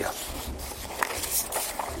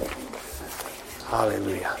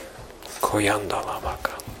Hallelujah.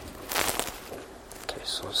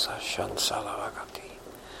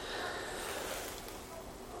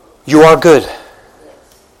 You are good.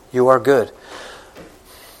 You are good.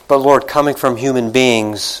 But Lord, coming from human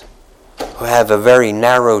beings who have a very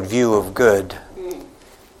narrowed view of good,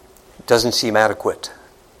 doesn't seem adequate.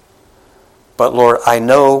 But Lord, I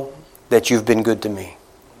know that you've been good to me,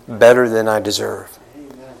 better than I deserve.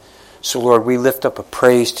 So Lord, we lift up a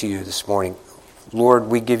praise to you this morning. Lord,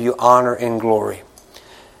 we give you honor and glory.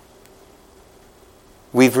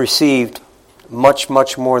 We've received much,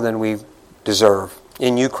 much more than we deserve.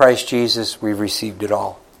 In you, Christ Jesus, we've received it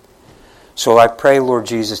all. So I pray, Lord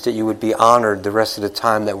Jesus, that you would be honored the rest of the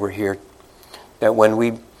time that we're here. That when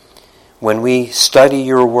we study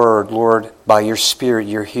your word, Lord, by your Spirit,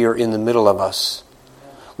 you're here in the middle of us.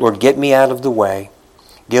 Lord, get me out of the way.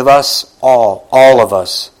 Give us all of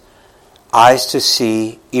us, eyes to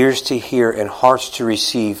see, ears to hear, and hearts to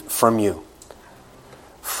receive from you.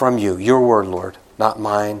 From you, your word, Lord, not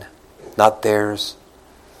mine, not theirs.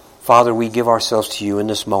 Father, we give ourselves to you in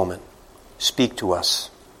this moment. Speak to us.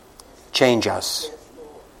 Change us.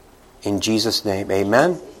 In Jesus' name,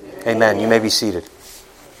 amen? Amen. You may be seated.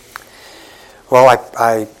 Well,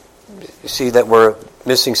 I see that we're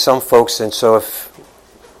missing some folks, and so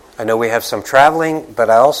I know we have some traveling, but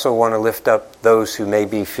I also want to lift up those who may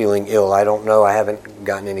be feeling ill. I don't know. I haven't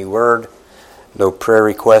gotten any word. No prayer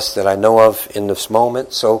requests that I know of in this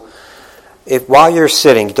moment. So while you're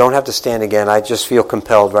sitting, you don't have to stand again. I just feel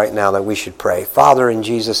compelled right now that we should pray. Father, in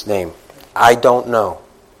Jesus' name, I don't know,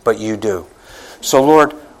 but you do. So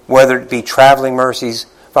Lord, whether it be traveling mercies,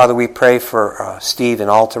 Father, we pray for Steve and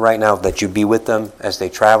Alta right now, that you be with them as they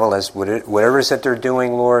travel, as whatever it is that they're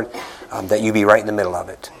doing, Lord, that you be right in the middle of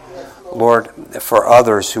it. Lord, for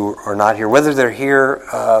others who are not here, whether they're here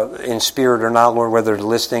in spirit or not, Lord, whether they're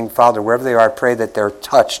listening, Father, wherever they are, I pray that they're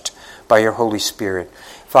touched by your Holy Spirit.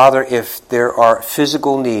 Father, if there are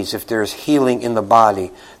physical needs, if there's healing in the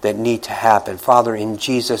body that need to happen, Father, in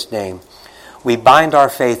Jesus' name, we bind our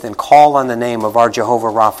faith and call on the name of our Jehovah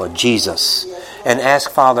Rapha, Jesus, and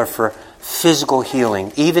ask, Father, for physical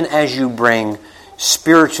healing, even as you bring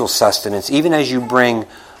spiritual sustenance, even as you bring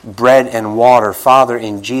bread and water. Father,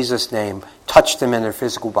 in Jesus' name, touch them in their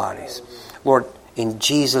physical bodies. Lord, in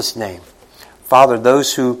Jesus' name. Father,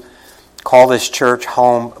 those who call this church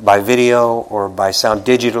home by video or by sound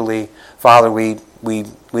digitally, Father, we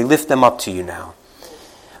lift them up to you now.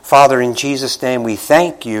 Father, in Jesus' name, we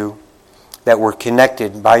thank you that we're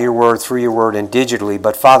connected by your word, through your word, and digitally.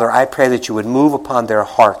 But Father, I pray that you would move upon their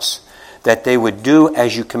hearts, that they would do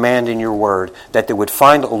as you command in your word, that they would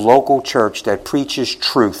find a local church that preaches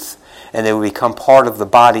truth, and they would become part of the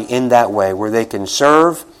body in that way, where they can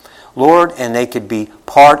serve, Lord, and they could be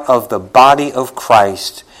part of the body of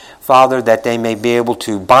Christ. Father, that they may be able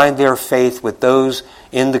to bind their faith with those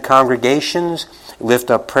in the congregations, lift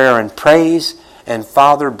up prayer and praise, and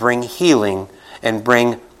Father, bring healing and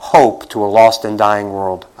bring hope to a lost and dying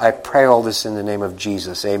world. I pray all this in the name of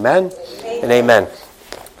Jesus. Amen, and amen.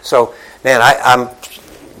 So, man, I'm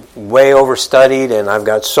way overstudied, and I've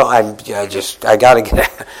got I got to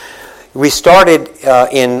get. We started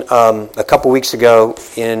in a couple weeks ago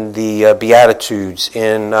in the Beatitudes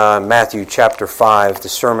in Matthew chapter 5, the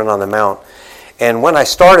Sermon on the Mount. And when I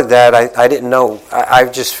started that, I didn't know. I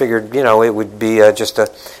just figured, it would be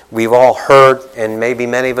we've all heard, and maybe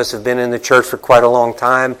many of us have been in the church for quite a long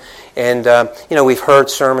time. And, we've heard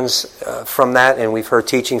sermons from that, and we've heard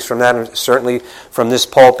teachings from that, and certainly from this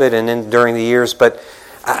pulpit and during the years. But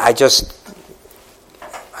I just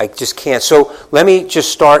can't. So let me just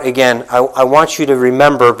start again. I want you to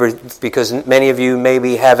remember, because many of you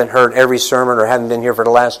maybe haven't heard every sermon or haven't been here for the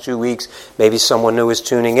last 2 weeks. Maybe someone new is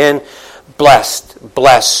tuning in. Blessed,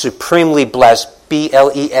 supremely blessed,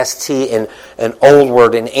 B-L-E-S-T, an old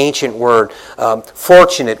word, an ancient word.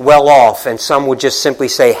 Fortunate, well off, and some would just simply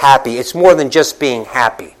say happy. It's more than just being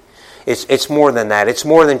happy. It's more than that. It's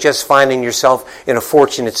more than just finding yourself in a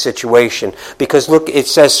fortunate situation. Because look, it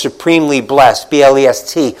says supremely blessed,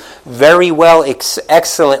 B-L-E-S-T, very well,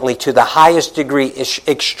 excellently, to the highest degree,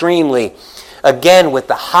 extremely. Again, with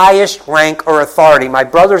the highest rank or authority. My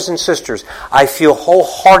brothers and sisters, I feel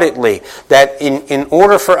wholeheartedly that in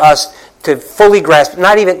order for us to fully grasp,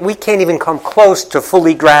 we can't even come close to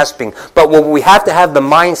fully grasping, but what we have to have the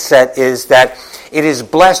mindset is that it is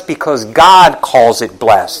blessed because God calls it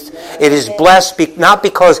blessed. It is blessed not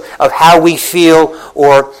because of how we feel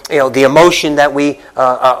or the emotion that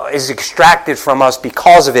is extracted from us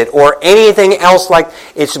because of it or anything else like.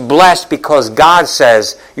 It's blessed because God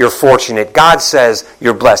says you're fortunate. God says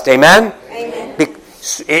you're blessed. Amen? Amen.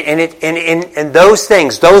 And those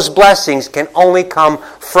things, those blessings can only come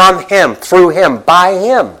from Him, through Him, by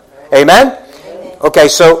Him. Amen? Okay,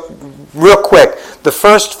 so real quick, the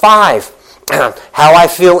first 5. How I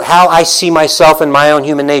feel, how I see myself in my own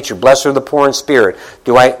human nature. Blessed are the poor in spirit.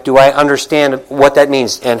 Do I understand what that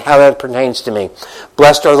means and how that pertains to me?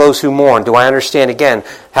 Blessed are those who mourn. Do I understand again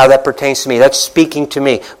how that pertains to me? That's speaking to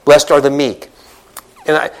me. Blessed are the meek.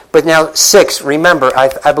 But now 6, remember,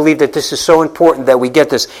 I believe that this is so important that we get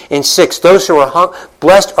this. In 6, those who are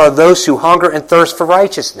blessed are those who hunger and thirst for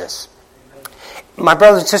righteousness. My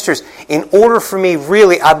brothers and sisters, in order for me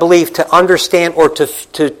really, I believe, to understand or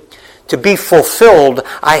to be fulfilled,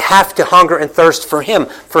 I have to hunger and thirst for Him,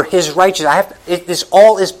 for His righteousness. This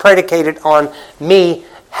all is predicated on me,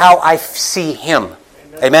 how I see Him.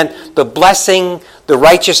 Amen. The blessing, the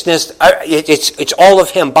righteousness, it's all of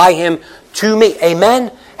Him, by Him, to me.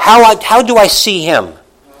 Amen. How do I see Him?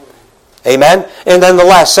 Amen. And then the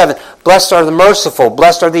last 7. Blessed are the merciful.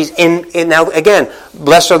 Blessed are these. Now again,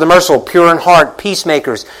 blessed are the merciful, pure in heart,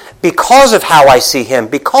 peacemakers. Because of how I see Him,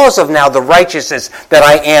 because of now the righteousness that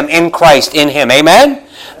I am in Christ, in Him. Amen?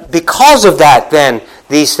 Because of that, then,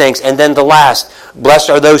 these things. And then the last,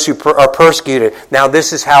 blessed are those who are persecuted. Now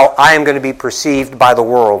this is how I am going to be perceived by the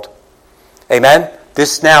world. Amen?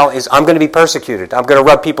 This now is, I'm going to be persecuted. I'm going to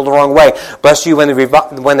rub people the wrong way. Bless you when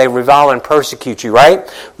they revile and persecute you, right?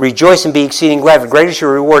 Rejoice and be exceeding glad. Great is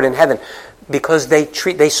your reward in heaven. Because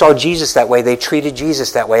they saw Jesus that way. They treated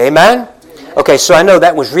Jesus that way. Amen? Okay, so I know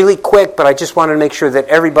that was really quick, but I just wanted to make sure that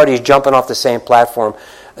everybody's jumping off the same platform.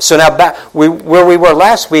 So now back where we were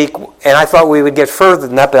last week, and I thought we would get further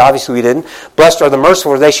than that, but obviously we didn't. Blessed are the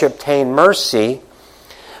merciful, for they shall obtain mercy.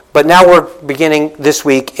 But now we're beginning this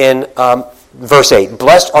week in verse 8.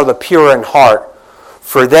 Blessed are the pure in heart,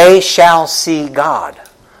 for they shall see God.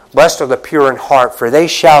 Blessed are the pure in heart, for they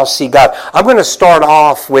shall see God. I'm going to start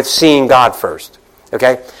off with seeing God first.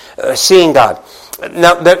 Okay? Seeing God.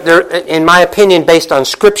 Now, in my opinion, based on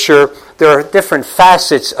Scripture, there are different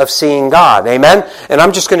facets of seeing God. Amen? And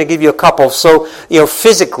I'm just going to give you a couple. So,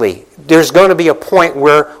 physically, there's going to be a point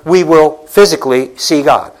where we will physically see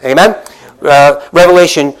God. Amen?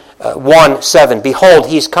 Revelation 1:7. Behold,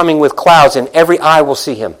 He is coming with clouds, and every eye will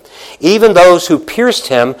see Him. Even those who pierced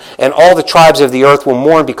Him, and all the tribes of the earth will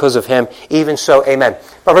mourn because of Him. Even so, amen.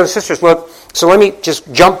 My brothers and sisters, look. So let me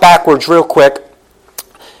just jump backwards real quick.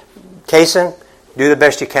 Kaysen, do the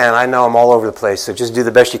best you can. I know I'm all over the place, so just do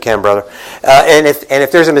the best you can, brother. And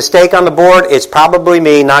if there's a mistake on the board, it's probably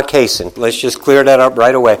me, not Kaysen. Let's just clear that up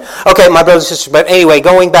right away. Okay, my brothers and sisters, but anyway,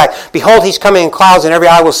 going back. Behold, He's coming in clouds, and every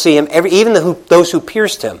eye will see Him, even those who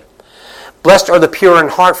pierced Him. Blessed are the pure in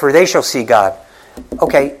heart, for they shall see God.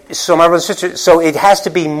 Okay, so my brothers and sisters, so it has to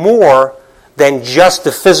be more than just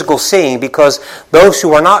the physical seeing, because those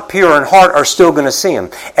who are not pure in heart are still going to see Him.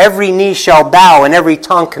 Every knee shall bow and every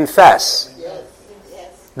tongue confess.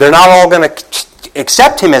 They're not all going to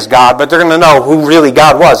accept Him as God, but they're going to know who really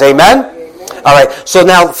God was. Amen? All right, so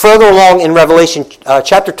now further along in Revelation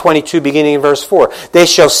chapter 22, beginning in verse 4. They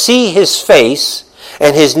shall see His face,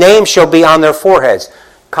 and His name shall be on their foreheads.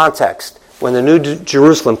 Context, when the new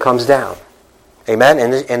Jerusalem comes down. Amen?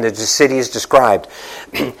 And the city is described.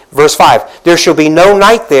 Verse 5. There shall be no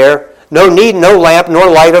night there, no need, no lamp, nor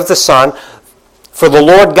light of the sun, for the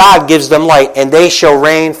Lord God gives them light, and they shall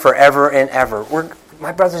reign forever and ever.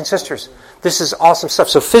 My brothers and sisters, this is awesome stuff.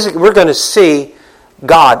 So physically, we're going to see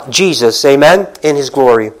God, Jesus, amen, in His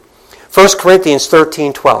glory. 1 Corinthians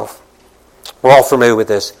 13:12. We're all familiar with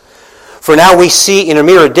this. For now we see in a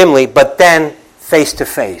mirror dimly, but then face to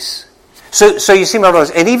face. So you see, my brothers,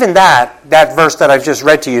 and even that verse that I've just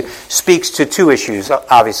read to you speaks to two issues,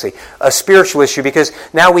 obviously. A spiritual issue, because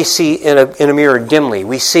now we see in a mirror dimly.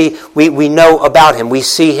 We know about Him. We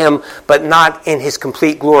see Him, but not in His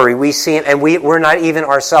complete glory. We see Him, and we're not even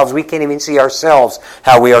ourselves. We can't even see ourselves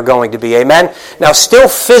how we are going to be. Amen? Now, still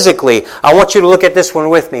physically, I want you to look at this one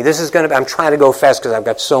with me. This is going to be, I'm trying to go fast because I've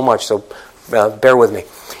got so much, so bear with me.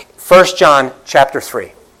 1 John chapter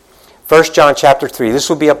 3. 1 John chapter 3. This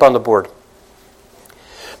will be up on the board.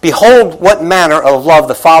 Behold, what manner of love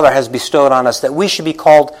the Father has bestowed on us, that we should be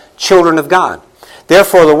called children of God.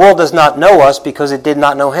 Therefore the world does not know us, because it did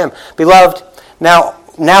not know Him. Beloved, now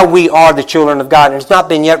we are the children of God, and it's not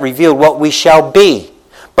been yet revealed what we shall be.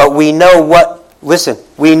 But we know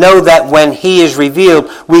we know that when He is revealed,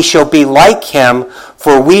 we shall be like Him,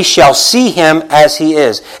 for we shall see Him as He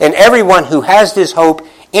is. And everyone who has this hope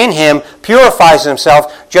in Him purifies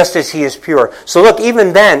himself just as He is pure. So look,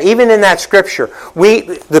 even then, even in that scripture,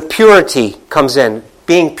 the purity comes in.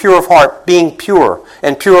 Being pure of heart, being pure,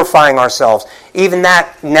 and purifying ourselves. Even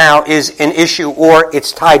that now is an issue, or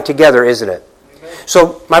it's tied together, isn't it? Amen.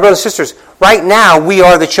 So, my brothers and sisters, right now we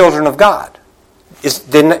are the children of God. Tony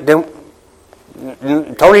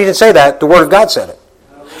didn't say that. The Word of God said it.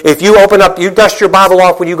 If you open up, you dust your Bible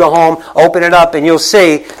off when you go home, open it up, and you'll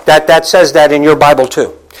see that says that in your Bible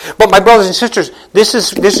too. But my brothers and sisters, this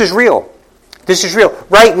is real. This is real.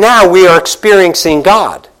 Right now we are experiencing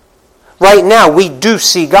God. Right now we do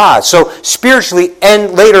see God. So spiritually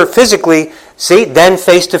and later physically, see, then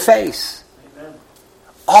face to face.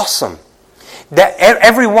 Awesome. That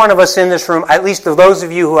every one of us in this room, at least of those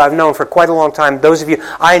of you who I've known for quite a long time, those of you,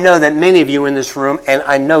 I know that many of you in this room, and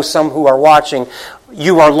I know some who are watching,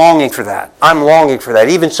 you are longing for that. I'm longing for that.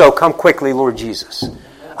 Even so, come quickly, Lord Jesus.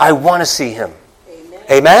 I want to see Him.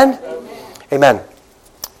 Amen? Amen.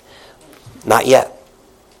 Not yet.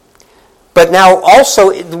 But now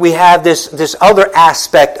also we have this other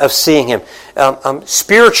aspect of seeing Him,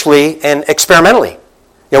 spiritually and experimentally.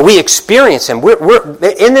 You know, we experience Him. We're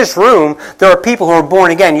in this room. There are people who are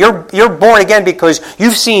born again. You're born again because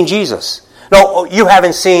you've seen Jesus. No, you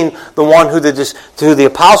haven't seen the one who the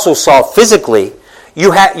apostles saw physically.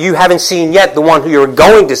 You haven't seen yet the one who you're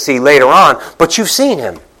going to see later on, but you've seen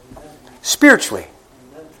Him spiritually.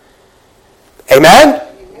 Amen?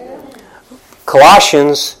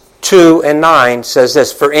 Colossians 2:9 says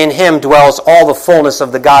this, "For in Him dwells all the fullness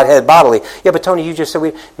of the Godhead bodily." Yeah, but Tony, you just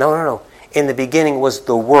said no. In the beginning was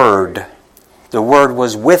the Word. The Word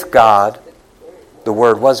was with God. The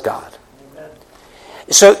Word was God.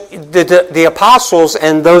 So the apostles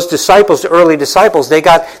and those disciples, the early disciples, they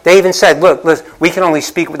even said, look, we can only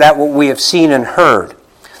speak that what we have seen and heard.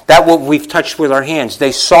 That what we've touched with our hands.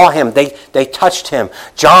 They saw Him. They touched Him.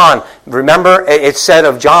 John, remember it said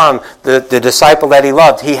of John, the disciple that he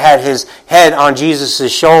loved, he had his head on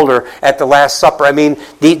Jesus' shoulder at the Last Supper. I mean,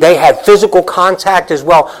 they had physical contact as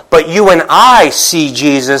well. But you and I see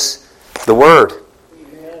Jesus, the Word.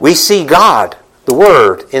 We see God, the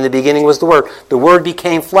Word. In the beginning was the Word. The Word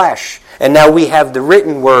became flesh. And now we have the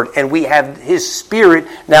written Word, and we have His Spirit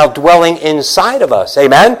now dwelling inside of us.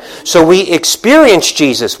 Amen? So we experience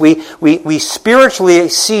Jesus. We spiritually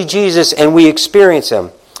see Jesus, and we experience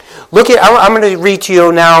Him. I'm going to read to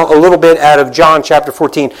you now a little bit out of John chapter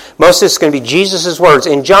 14. Most of this is going to be Jesus' words.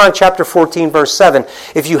 In John chapter 14, verse 7,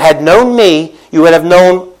 "If you had known me, you would have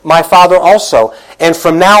known my Father also. And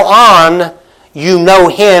from now on, you know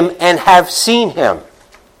Him and have seen Him."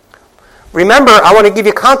 Remember, I want to give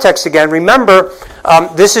you context again. Remember,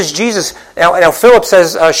 this is Jesus. Now Philip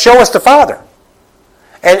says, "Show us the Father."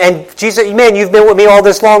 And Jesus said, "Man, you've been with me all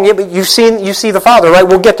this long. You see the Father, right?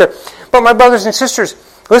 We'll get there." But my brothers and sisters,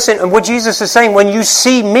 listen, what Jesus is saying, when you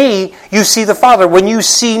see me, you see the Father. When you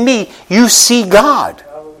see me, you see God.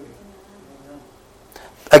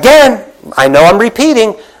 Again, I know I'm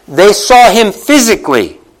repeating, they saw Him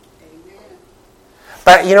physically.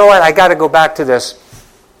 But you know what? I got to go back to this.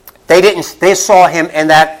 They saw Him in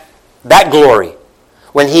that glory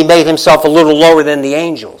when He made Himself a little lower than the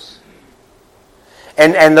angels.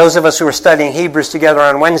 And those of us who are studying Hebrews together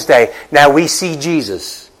on Wednesday, now we see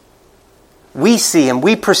Jesus. We see Him.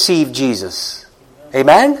 We perceive Jesus.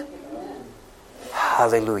 Amen?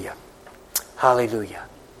 Hallelujah. Hallelujah.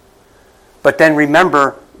 But then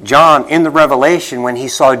remember, John, in the Revelation, when he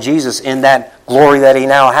saw Jesus in that glory that he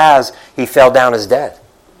now has, he fell down as dead.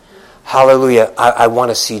 Hallelujah. I want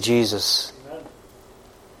to see Jesus.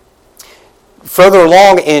 Further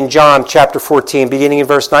along in John chapter 14, beginning in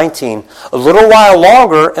verse 19, "A little while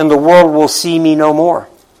longer, and the world will see me no more.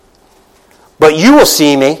 But you will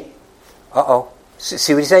see me." Uh-oh.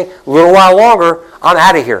 See what he's saying? A little while longer, I'm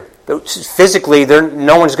out of here. Physically,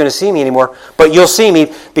 no one's going to see me anymore. But you'll see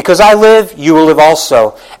me. Because I live, you will live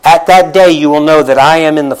also. At that day you will know that I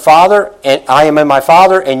am in the Father, and I am in my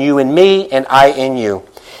Father, and you in me, and I in you.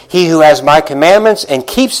 He who has my commandments and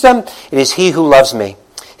keeps them, it is he who loves me.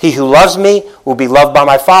 He who loves me will be loved by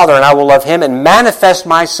my Father, and I will love him and manifest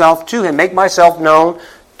myself to him, make myself known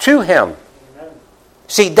to him. Amen.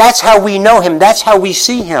 See, that's how we know Him. That's how we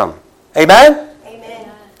see Him. Amen?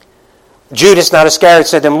 Amen. Judas, not Iscariot,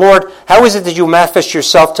 said to him, "Lord, how is it that you manifest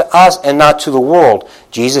yourself to us and not to the world?"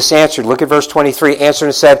 Jesus answered, look at verse 23, answered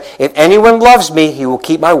and said, "If anyone loves me, he will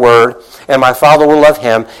keep my word, and my Father will love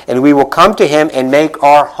him, and we will come to him and make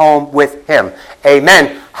our home with him."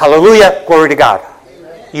 Amen. Hallelujah. Glory to God.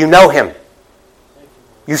 Amen. You know Him.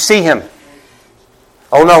 You see Him.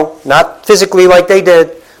 Oh no, not physically like they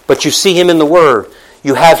did, but you see Him in the Word.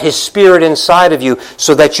 You have His Spirit inside of you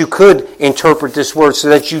so that you could interpret this Word, so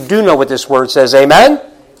that you do know what this Word says. Amen?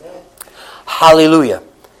 Amen. Hallelujah.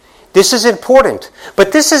 This is important.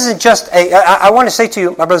 But this isn't just I want to say to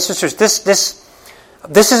you, my brothers and sisters,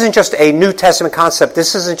 this isn't just a New Testament concept.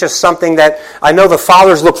 This isn't just something that, I know the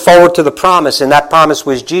fathers look forward to the promise, and that promise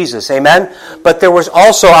was Jesus. Amen? But there was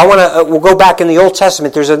also, we'll go back in the Old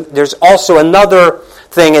Testament, there's also another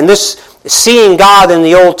thing, and this, seeing God in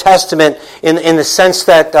the Old Testament in the sense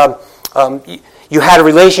that you had a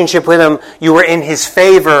relationship with Him, you were in His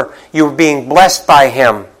favor, you were being blessed by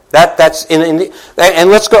Him. That's and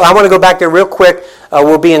let's go. I want to go back there real quick.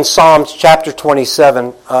 We'll be in Psalms chapter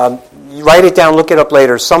 27. Write it down. Look it up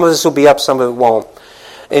later. Some of this will be up. Some of it won't.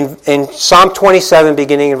 In Psalm 27,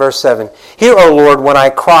 beginning in verse 7, "Hear, O Lord, when I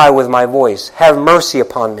cry with my voice. Have mercy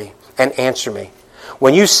upon me and answer me.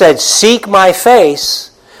 When you said, 'Seek my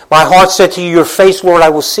face,' my heart said to you, 'Your face, Lord, I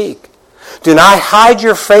will seek.' Do not hide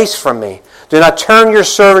your face from me. Do not turn your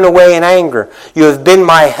servant away in anger. You have been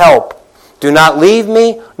my help. Do not leave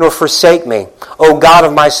me nor forsake me, O God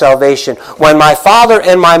of my salvation. When my father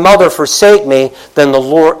and my mother forsake me, then the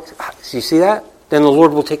Lord," you see that? "Then the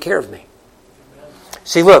Lord will take care of me."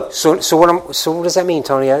 See, look, so what does that mean,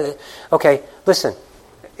 Tony? Okay, listen.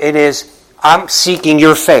 It is, I'm seeking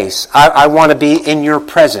your face. I want to be in your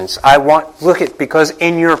presence. Because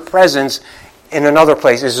in your presence, in another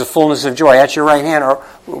place, is the fullness of joy. At your right hand,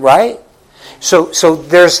 right? So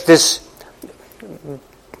there's this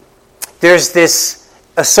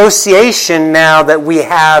association now that we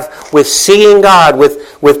have with seeing God,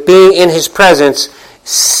 with being in His presence,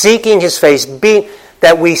 seeking His face,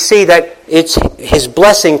 that we see that it's His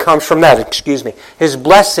blessing comes from that. Excuse me. His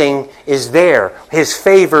blessing is there. His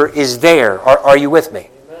favor is there. Are you with me?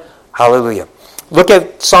 Amen. Hallelujah. Look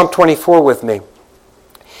at Psalm 24 with me.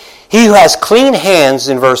 "He who has clean hands,"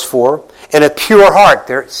 in verse 4, "and a pure heart,"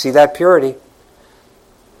 there, see that purity,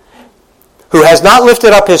 "who has not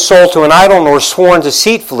lifted up his soul to an idol nor sworn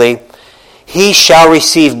deceitfully, he shall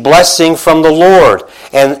receive blessing from the Lord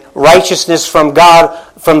and righteousness from God,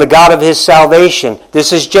 from the God of his salvation.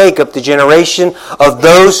 This is Jacob, the generation of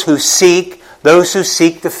those who seek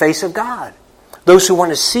the face of God, those who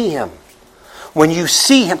want to see Him." When you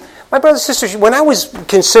see Him, my brothers and sisters, when I was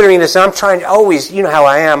considering this, and I'm trying to always, you know how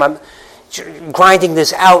I am, I'm grinding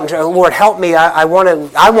this out, and Lord, help me. I want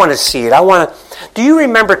to see it. Do you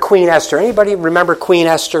remember Queen Esther? Anybody remember Queen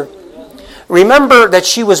Esther? Remember that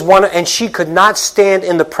she was one, and she could not stand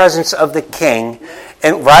in the presence of the king,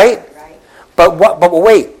 and right? But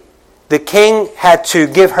wait, the king had to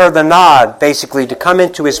give her the nod, basically, to come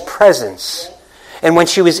into his presence. And when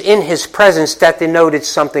she was in his presence, that denoted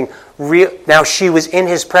something real. Now she was in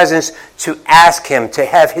his presence to ask him, to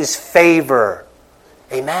have his favor.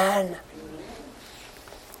 Amen.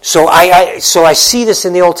 So I see this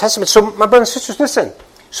in the Old Testament. So my brothers and sisters, listen.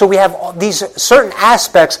 So we have these certain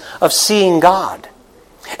aspects of seeing God.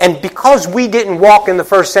 And because we didn't walk in the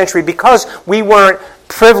first century, because we weren't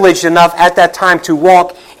privileged enough at that time to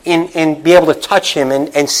walk in and be able to touch Him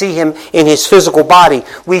and see Him in His physical body,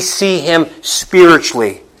 we see Him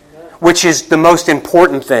spiritually, which is the most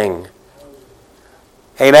important thing.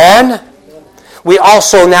 Amen? We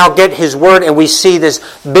also now get His Word and we see this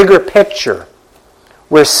bigger picture.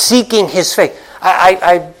 We're seeking His face.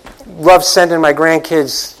 I love sending my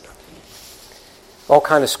grandkids all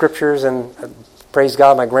kind of scriptures, and praise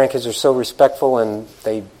God, my grandkids are so respectful and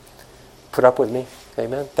they put up with me.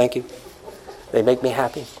 Amen. Thank you. They make me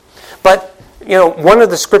happy. But, one of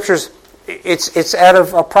the scriptures, it's out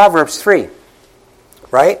of Proverbs 3,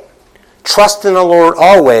 right? "Trust in the Lord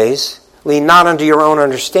always, lean not unto your own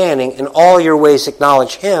understanding, in all your ways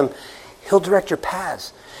acknowledge Him, He'll direct your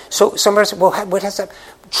paths." So somebody said, well, what has that?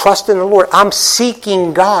 Trust in the Lord. I'm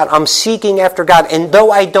seeking God. I'm seeking after God. And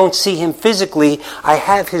though I don't see Him physically, I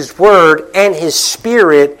have His Word and His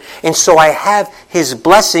Spirit, and so I have His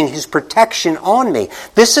blessing, His protection on me.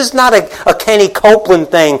 This is not a Kenny Copeland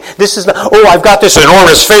thing. This is not, I've got this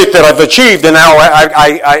enormous faith that I've achieved, and now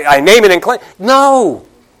I name it and claim. No.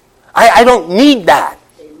 I don't need that.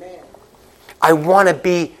 Amen. I want to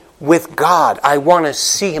be with God. I want to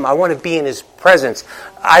see Him. I want to be in His presence.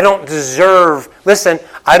 I don't deserve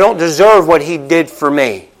what He did for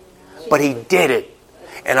me. But He did it.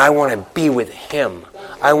 And I want to be with Him.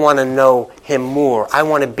 I want to know Him more. I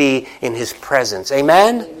want to be in His presence.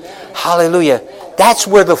 Amen? Amen. Hallelujah. That's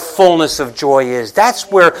where the fullness of joy is.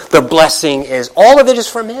 That's where the blessing is. All of it is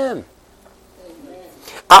from Him.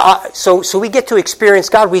 So we get to experience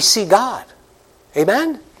God. We see God.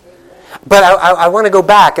 Amen? But I want to go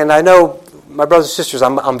back, and I know, my brothers and sisters,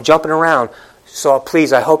 I'm jumping around. So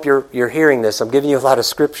please, I hope you're hearing this. I'm giving you a lot of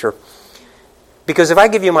scripture. Because if I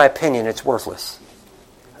give you my opinion, it's worthless.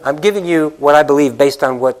 I'm giving you what I believe based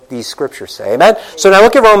on what these scriptures say. Amen? So now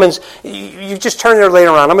look at Romans. You just turn there later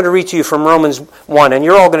on. I'm going to read to you from Romans 1, and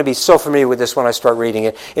you're all going to be so familiar with this when I start reading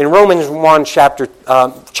it. In Romans 1, chapter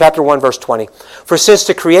 1, verse 20. For since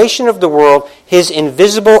the creation of the world, his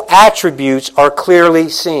invisible attributes are clearly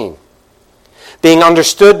seen, being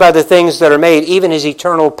understood by the things that are made, even his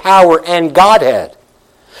eternal power and Godhead,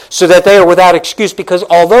 so that they are without excuse, because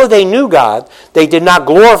although they knew God, they did not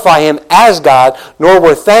glorify him as God, nor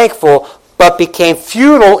were thankful, but became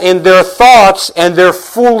futile in their thoughts, and their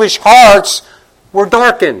foolish hearts were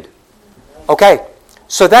darkened. Okay,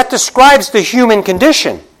 so that describes the human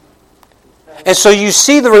condition. And so you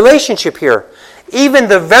see the relationship here. Even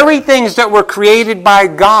the very things that were created by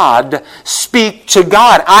God speak to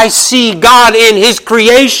God. I see God in his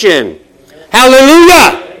creation.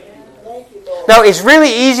 Hallelujah! Now, it's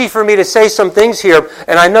really easy for me to say some things here,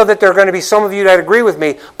 and I know that there are going to be some of you that agree with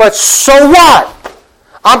me, but so what?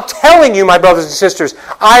 I'm telling you, my brothers and sisters,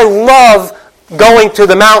 I love going to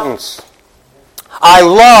the mountains. I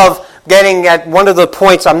love getting at one of the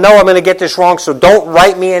points. I know I'm going to get this wrong, so don't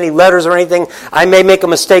write me any letters or anything. I may make a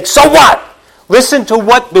mistake. So what? Listen to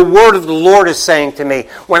what the word of the Lord is saying to me.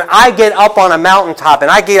 When I get up on a mountaintop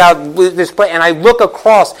and I get out this place and I look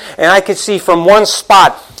across and I can see from one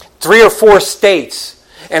spot 3 or 4 states,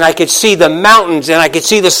 and I could see the mountains, and I could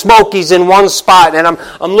see the Smokies in one spot, and I'm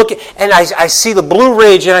looking, and I see the Blue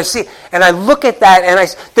Ridge, and I look at that,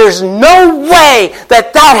 and there's no way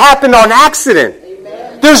that happened on accident.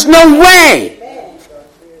 Amen. There's no way. Amen.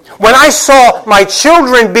 When I saw my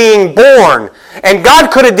children being born, and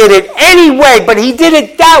God could have did it any way, but he did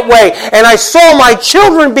it that way, and I saw my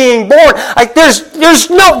children being born,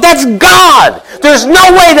 that's God. There's no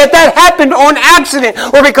way that happened on accident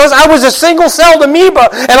or because I was a single-celled amoeba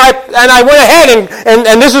and I went ahead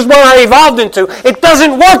and this is what I evolved into. It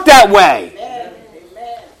doesn't work that way.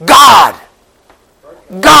 God.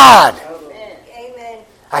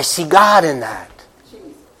 I see God in that.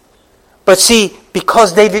 But see,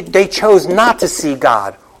 because they chose not to see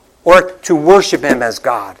God or to worship him as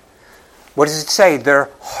God, what does it say? Their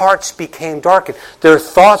hearts became darkened. Their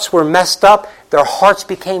thoughts were messed up. Their hearts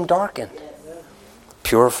became darkened.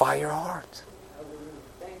 Purify your heart.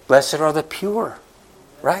 Blessed are the pure.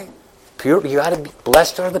 Right? Pure. You got to be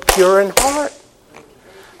blessed are the pure in heart.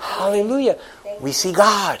 Hallelujah. We see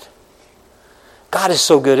God. God is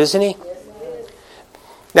so good, isn't he?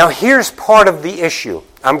 Now here's part of the issue.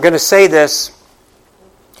 I'm going to say this,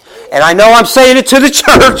 and I know I'm saying it to the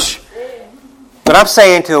church, but I'm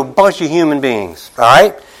saying to a bunch of human beings. All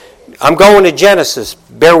right? I'm going to Genesis.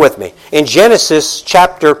 Bear with me. In Genesis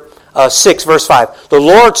chapter 6, verse 5. The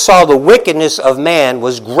Lord saw the wickedness of man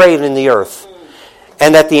was great in the earth,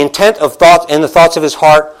 and that the intent of thoughts and the thoughts of his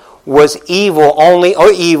heart was evil only,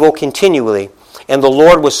 or evil continually. And the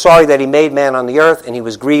Lord was sorry that he made man on the earth, and he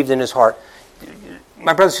was grieved in his heart.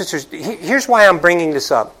 My brothers and sisters, here's why I'm bringing this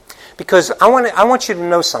up. Because I want you to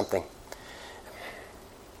know something.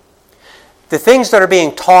 The things that are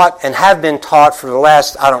being taught and have been taught for the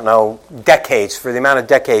last, decades, for the amount of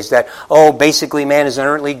decades that, basically man is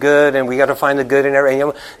inherently good and we got to find the good in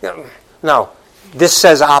everything. No, this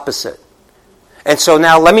says opposite. And so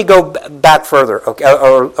now let me go back further, okay,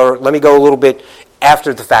 or let me go a little bit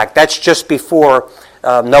after the fact. That's just before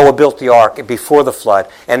Noah built the ark, before the flood.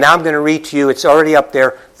 And now I'm going to read to you, it's already up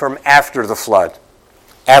there, from after the flood.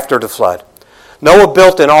 After the flood. Noah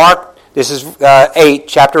built an ark. This is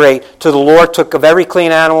chapter 8. To the Lord took of every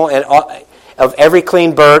clean animal and of every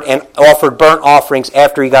clean bird and offered burnt offerings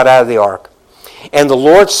after he got out of the ark. And the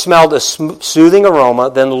Lord smelled a soothing aroma.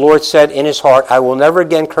 Then the Lord said in his heart, I will never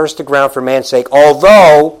again curse the ground for man's sake,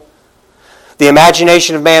 although the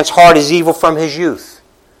imagination of man's heart is evil from his youth.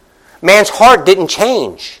 Man's heart didn't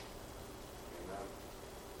change.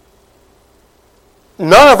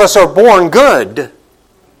 None of us are born good.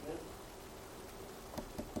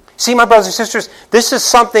 See, my brothers and sisters, this is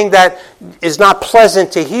something that is not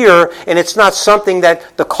pleasant to hear, and it's not something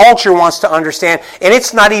that the culture wants to understand, and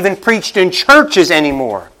it's not even preached in churches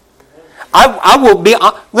anymore. I will be,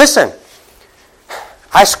 listen,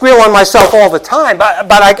 I squeal on myself all the time,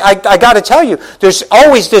 but I got to tell you, there's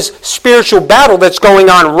always this spiritual battle that's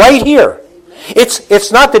going on right here.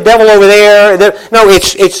 It's not the devil over there. No,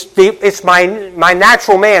 it's my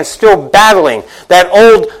natural man still battling that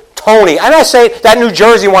old Tony. And I say that New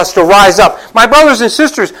Jersey wants to rise up. My brothers and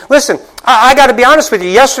sisters, listen, I got to be honest with you.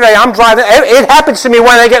 Yesterday I'm driving. It happens to me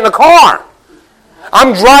when I get in the car.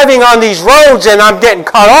 I'm driving on these roads and I'm getting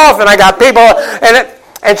cut off, and I got people,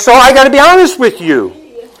 and so I got to be honest with you.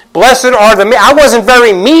 Blessed are the meek. I wasn't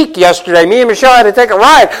very meek yesterday. Me and Michelle had to take a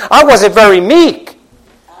ride. I wasn't very meek.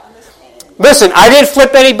 Listen, I didn't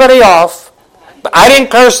flip anybody off. I didn't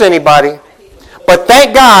curse anybody. But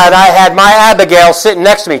thank God I had my Abigail sitting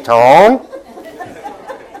next to me. Tone.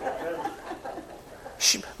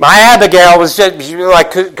 My Abigail was just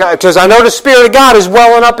like, because I know the Spirit of God is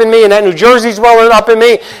welling up in me, and that New Jersey's welling up in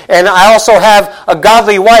me, and I also have a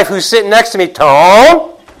godly wife who's sitting next to me.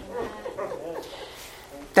 Tone.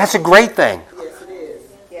 That's a great thing. Yes, it is.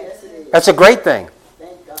 Yes, it is. That's a great thing.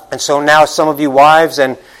 Thank God. And so now some of you wives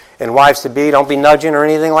and wives-to-be, don't be nudging or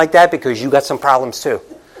anything like that, because you got some problems too.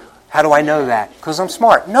 How do I know that? Because I'm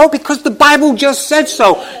smart. No, because the Bible just said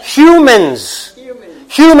so. Humans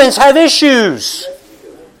have issues.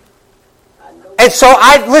 And so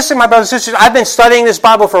listen, my brothers and sisters, I've been studying this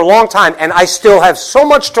Bible for a long time, and I still have so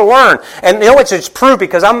much to learn. And it's true,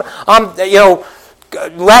 because I'm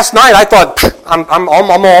last night I thought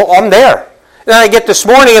I'm there. And then I get this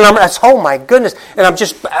morning and oh my goodness, and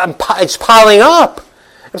it's piling up.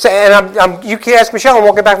 I'm saying, and you can ask Michelle, I'm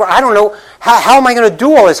walking back. I don't know how am I going to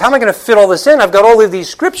do all this? How am I going to fit all this in? I've got all of these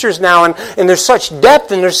scriptures now, and there's such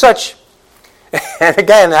depth, and there's such. And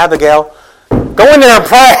again, Abigail, go in there and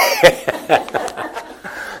pray.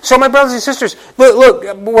 So, my brothers and sisters, look,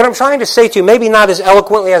 what I'm trying to say to you, maybe not as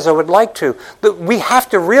eloquently as I would like to, but we have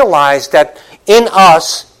to realize that in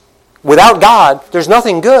us, without God, there's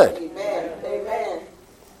nothing good. Amen. Amen.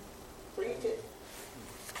 Preach it.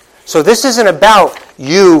 So this isn't about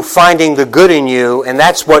you finding the good in you, and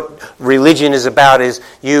that's what religion is about, is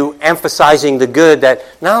you emphasizing the good.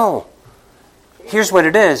 No. Here's what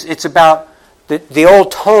it is. It's about the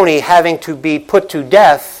old Tony having to be put to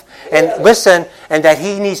death. And listen, and that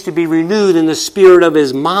he needs to be renewed in the spirit of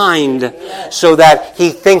his mind so that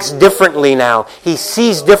he thinks differently now. He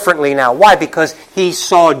sees differently now. Why? Because he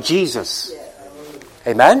saw Jesus.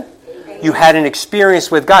 Amen? You had an experience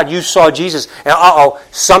with God. You saw Jesus. And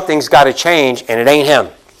something's got to change, and it ain't him.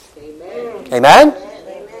 Amen?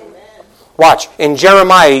 Watch. In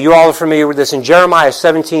Jeremiah, you all are familiar with this. In Jeremiah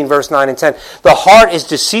 17, verse 9 and 10. The heart is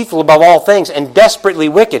deceitful above all things and desperately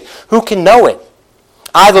wicked. Who can know it?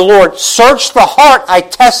 I, the Lord, search the heart, I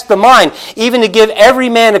test the mind, even to give every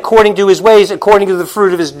man according to his ways, according to the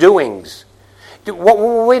fruit of his doings.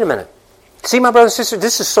 Wait a minute. See, my brothers and sisters,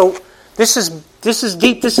 this is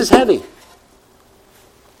deep, this is heavy.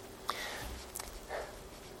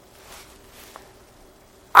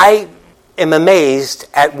 I am amazed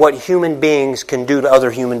at what human beings can do to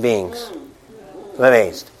other human beings. I'm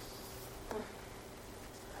amazed.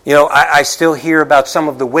 I still hear about some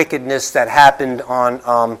of the wickedness that happened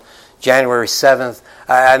on January 7th.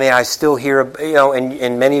 I still hear,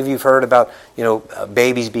 and many of you have heard about,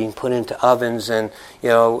 babies being put into ovens and,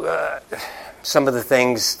 some of the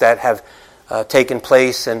things that have taken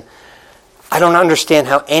place. And I don't understand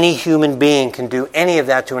how any human being can do any of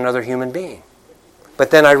that to another human being. But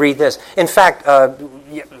then I read this. In fact,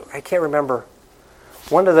 I can't remember.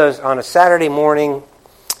 One of those, on a Saturday morning,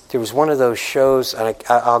 there was one of those shows, and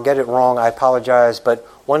I'll get it wrong, I apologize, but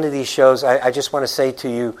one of these shows, I just want to say to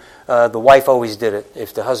you, the wife always did it.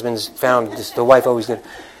 If the husband's found this, the wife always did it.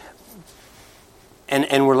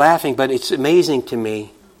 And we're laughing, but it's amazing to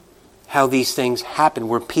me how these things happen,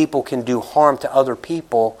 where people can do harm to other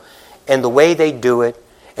people, and the way they do it,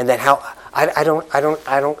 and then how,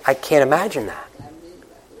 I can't imagine that.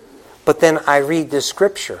 But then I read this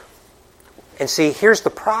scripture, and see, here's the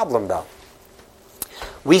problem though.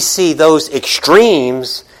 We see those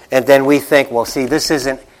extremes, and then we think, well, see, this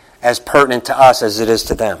isn't as pertinent to us as it is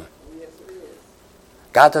to them.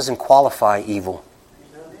 God doesn't qualify evil.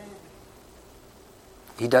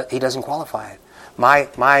 He doesn't qualify it.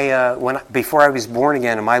 Before I was born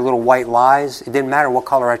again, and my little white lies, it didn't matter what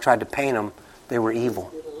color I tried to paint them, they were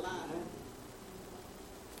evil.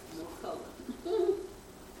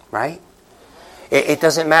 Right? It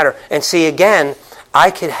doesn't matter. And see, again,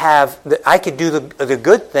 I could do the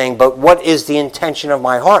good thing, but what is the intention of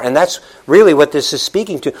my heart? And that's really what this is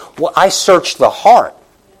speaking to. Well, I search the heart.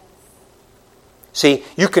 See,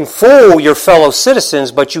 you can fool your fellow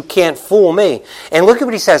citizens, but you can't fool me. And look at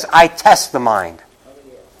what he says, I test the mind.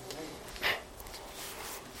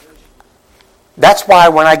 That's why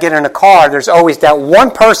when I get in a car, there's always that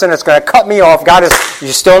one person that's going to cut me off.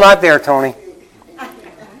 You're still not there, Tony.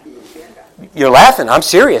 You're laughing. I'm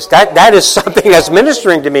serious. That is something that's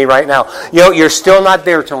ministering to me right now. You're still not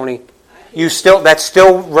there, Tony. That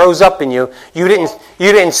still rose up in you. You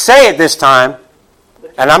didn't say it this time.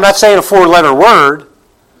 And I'm not saying a 4-letter word.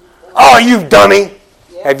 Oh, you dummy.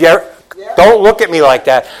 Have you ever? Don't look at me like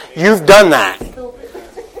that. You've done that.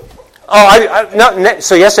 No.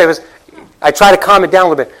 So yesterday I try to calm it down a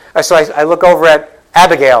little bit. So I look over at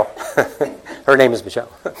Abigail. Her name is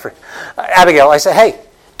Michelle. Abigail. I say, hey,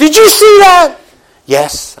 Did you see that?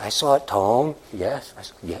 Yes, I saw it, Tom. Yes, I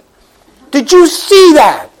saw it. Yeah. Did you see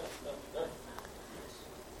that?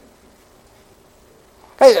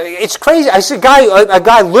 Hey, it's crazy. I see a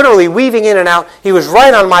guy literally weaving in and out. He was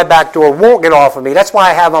right on my back door, won't get off of me. That's why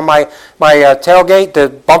I have on my tailgate, the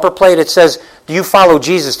bumper plate, it says, "Do you follow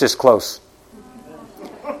Jesus this close?"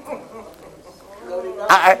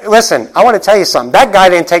 Listen, I want to tell you something. That guy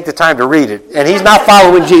didn't take the time to read it, and he's not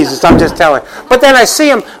following Jesus, I'm just telling. But then I see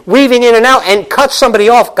him weaving in and out and cut somebody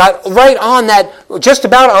off, got right on that, just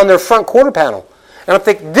about on their front quarter panel. And I'm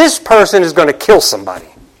thinking, this person is going to kill somebody.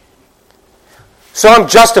 So I'm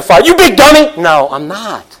justified. You big dummy! No, I'm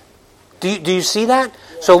not. Do you see that?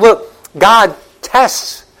 So look, God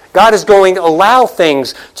tests. God is going to allow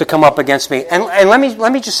things to come up against me. And let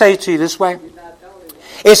me just say it to you this way.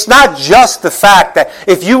 It's not just the fact that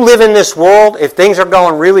if you live in this world, if things are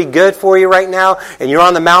going really good for you right now, and you're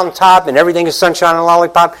on the mountaintop and everything is sunshine and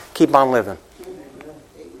lollipop, keep on living.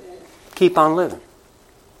 Keep on living.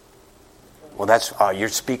 Well, that's you're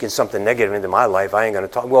speaking something negative into my life. I ain't going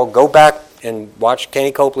to talk. Well, go back and watch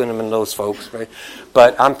Kenny Copeland and those folks, right?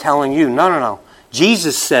 But I'm telling you, no.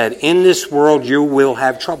 Jesus said, in this world you will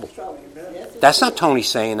have trouble. That's not Tony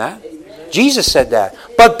saying that. Jesus said that.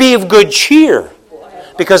 But be of good cheer,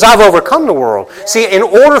 because I've overcome the world. See, in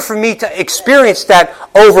order for me to experience that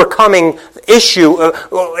overcoming issue,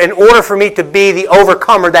 in order for me to be the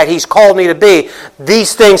overcomer that He's called me to be,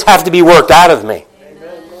 these things have to be worked out of me.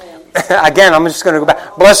 Again, I'm just going to go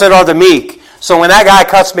back. Blessed are the meek. So when that guy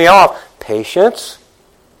cuts me off, patience.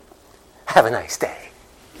 Have a nice day.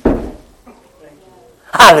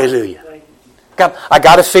 Hallelujah. I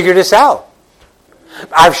got to figure this out.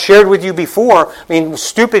 I've shared with you before. I mean,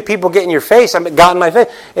 stupid people get in your face. I've got in my face,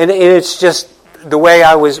 and it's just the way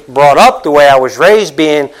I was brought up, the way I was raised,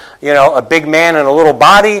 being a big man in a little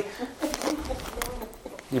body.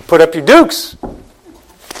 You put up your dukes.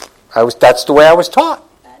 That's the way I was taught.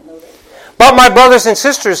 But my brothers and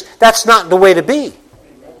sisters, that's not the way to be.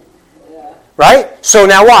 Right? So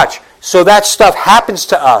now watch. So that stuff happens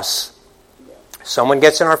to us. Someone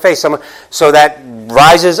gets in our face. So that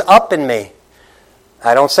rises up in me.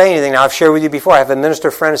 I don't say anything. Now, I've shared with you before. I have a minister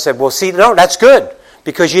friend who said, well, see, no, that's good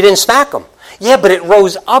because you didn't smack them. Yeah, but it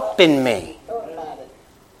rose up in me.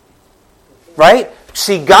 Right?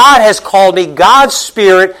 See, God has called me. God's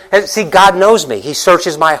Spirit. God knows me. He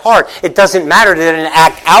searches my heart. It doesn't matter that I didn't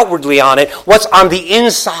act outwardly on it. What's on the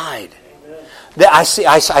inside? I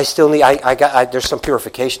still need. There's some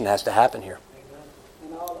purification that has to happen here.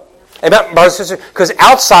 Amen, brothers and sisters. Because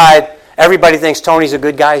outside, everybody thinks Tony's a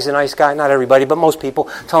good guy. He's a nice guy. Not everybody, but most people.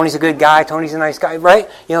 Tony's a good guy. Tony's a nice guy, right?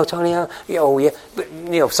 Tony. Yeah.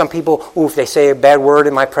 But, some people. If they say a bad word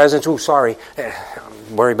in my presence. Sorry.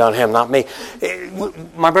 Worry about him, not me.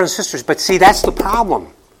 My brothers and sisters, but see, that's the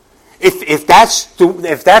problem. If that's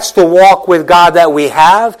the walk with God that we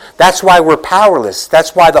have, that's why we're powerless.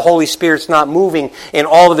 That's why the Holy Spirit's not moving in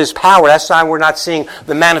all of His power. That's why we're not seeing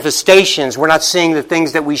the manifestations. We're not seeing the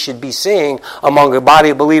things that we should be seeing among a body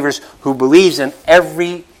of believers who believes in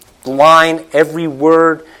every line, every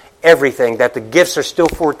word, everything, that the gifts are still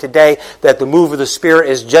for today, that the move of the Spirit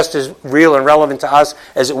is just as real and relevant to us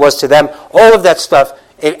as it was to them. All of that stuff,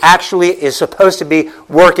 it actually is supposed to be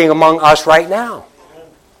working among us right now.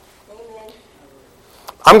 Amen.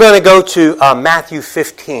 I'm going to go to Matthew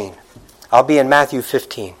 15. I'll be in Matthew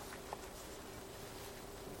 15.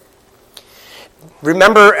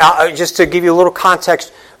 Remember, just to give you a little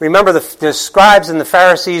context, remember the scribes and the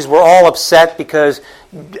Pharisees were all upset because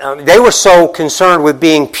they were so concerned with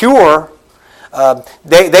being pure.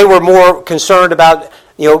 They were more concerned about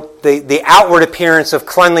the outward appearance of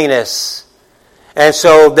cleanliness. And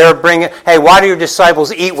so they're bringing, hey, why do your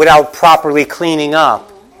disciples eat without properly cleaning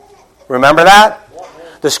up? Remember that?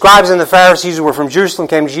 The scribes and the Pharisees who were from Jerusalem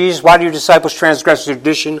came to Jesus. Why do your disciples transgress the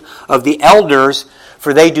tradition of the elders?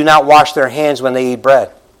 For they do not wash their hands when they eat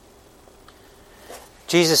bread.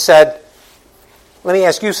 Jesus said, let me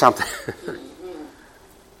ask you something.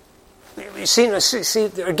 You see,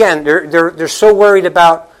 again, they're so worried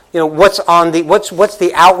about what's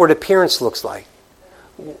the outward appearance looks like.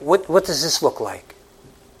 What does this look like?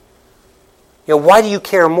 Why do you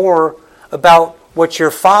care more about what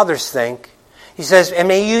your fathers think? He says, and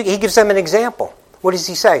he gives them an example. What does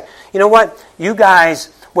he say? You know what? You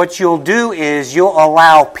guys, what you'll do is you'll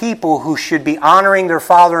allow people who should be honoring their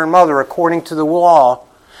father and mother according to the law,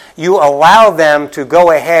 you allow them to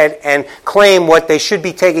go ahead and claim what they should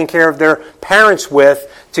be taking care of their parents with,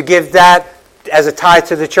 to give that as a tithe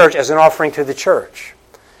to the church, as an offering to the church.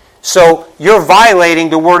 So you're violating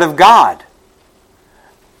the Word of God.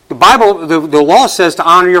 The Bible, the law says to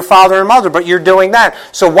honor your father and mother, but you're doing that.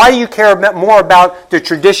 So why do you care more about the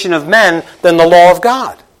tradition of men than the law of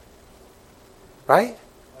God? Right?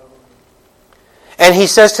 And he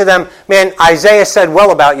says to them, man, Isaiah said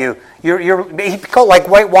well about you. He called like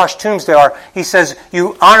whitewashed tombs they are. He says,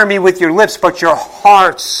 you honor me with your lips, but your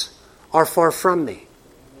hearts are far from me.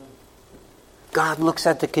 God looks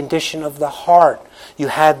at the condition of the heart. You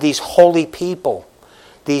have these holy people,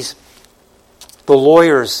 the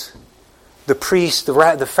lawyers, the priests,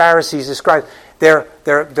 the Pharisees, the scribes.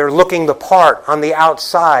 They're looking the part on the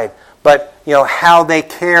outside, but how they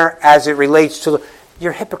care as it relates to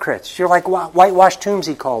you're hypocrites. You're like whitewashed tombs,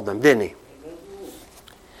 he called them, didn't he?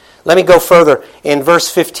 Let me go further. In verse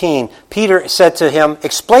 15, Peter said to him,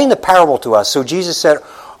 explain the parable to us. So Jesus said,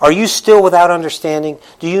 are you still without understanding?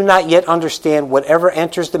 Do you not yet understand whatever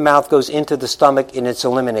enters the mouth goes into the stomach and it's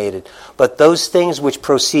eliminated? But those things which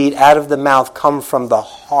proceed out of the mouth come from the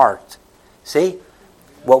heart. See?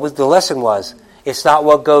 What was the lesson was? It's not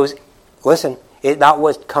what goes, listen, it's not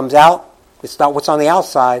what comes out. It's not what's on the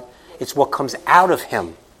outside. It's what comes out of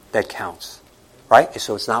him that counts. Right?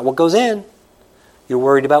 So it's not what goes in. You're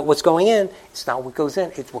worried about what's going in. It's not what goes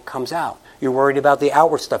in. It's what comes out. You're worried about the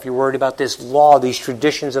outward stuff. You're worried about this law, these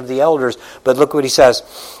traditions of the elders. But look what he says.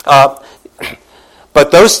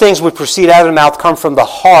 But those things which proceed out of the mouth come from the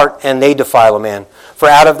heart, and they defile a man. For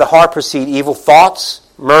out of the heart proceed evil thoughts,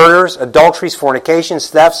 murders, adulteries, fornications,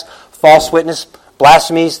 thefts, false witness,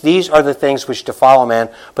 blasphemies. These are the things which defile a man.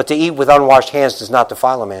 But to eat with unwashed hands does not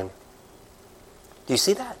defile a man. Do you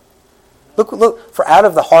see that? Look. For out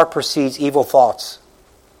of the heart proceeds evil thoughts,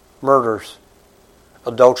 murders,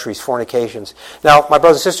 adulteries, fornications. Now, my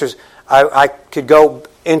brothers and sisters, I could go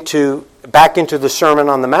back into the Sermon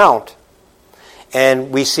on the Mount,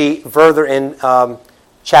 and we see further in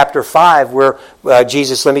chapter 5 where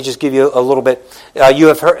Jesus, let me just give you a little bit. You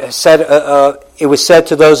have heard, it was said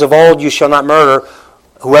to those of old, you shall not murder.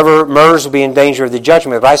 Whoever murders will be in danger of the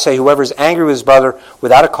judgment. But I say, whoever is angry with his brother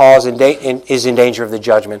without a cause is in danger of the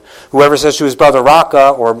judgment. Whoever says to his brother, Raka,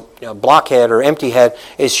 or blockhead, or empty head,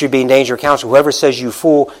 should be in danger of counsel. Whoever says, you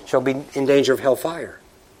fool, shall be in danger of hellfire.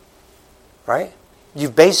 Right?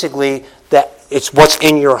 You've basically, it's what's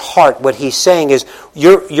in your heart. What he's saying is,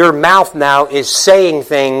 your mouth now is saying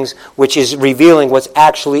things which is revealing what's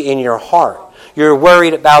actually in your heart. You're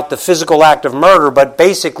worried about the physical act of murder, but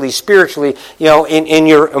basically, spiritually, in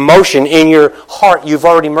your emotion, in your heart, you've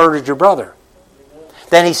already murdered your brother.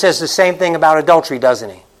 Then he says the same thing about adultery, doesn't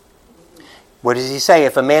he? What does he say?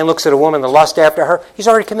 If a man looks at a woman to lust after her, he's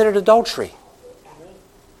already committed adultery.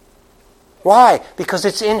 Why? Because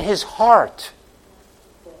it's in his heart.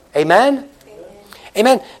 Amen?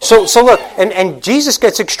 Amen. So look, and Jesus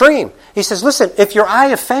gets extreme. He says, listen, if your eye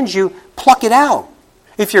offends you, pluck it out.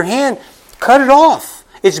 If your hand, cut it off.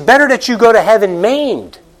 It's better that you go to heaven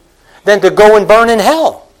maimed than to go and burn in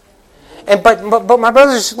hell. But my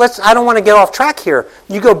brothers, I don't want to get off track here.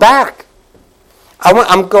 You go back.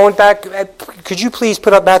 I'm going back. Could you please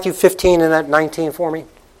put up Matthew 15 and that 19 for me?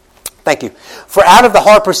 Thank you. For out of the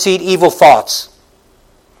heart proceed evil thoughts.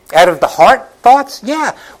 Out of the heart thoughts?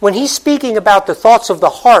 Yeah. When he's speaking about the thoughts of the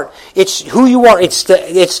heart, it's who you are. It's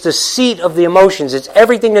the seat of the emotions. It's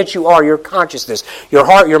everything that you are, your consciousness, your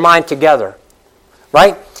heart, your mind together.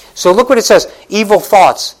 Right? So look what it says. Evil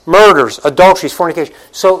thoughts, murders, adulteries, fornication.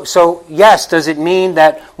 So yes, does it mean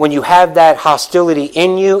that when you have that hostility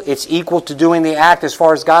in you, it's equal to doing the act as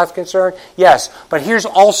far as God's concerned? Yes. But here's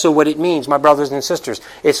also what it means, my brothers and sisters.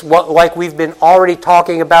 It's what like we've been already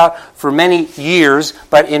talking about for many years,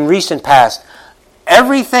 but in recent past.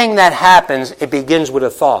 Everything that happens, it begins with a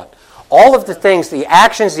thought. All of the things, the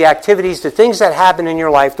actions, the activities, the things that happen in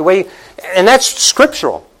your life, and that's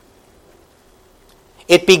scriptural.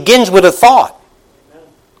 It begins with a thought.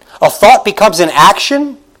 A thought becomes an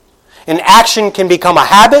action. An action can become a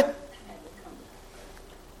habit.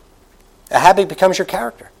 A habit becomes your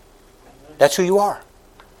character. That's who you are.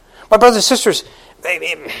 My brothers and sisters,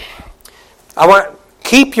 I want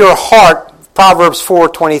keep your heart, Proverbs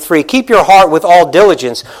 4:23, keep your heart with all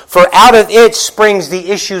diligence, for out of it springs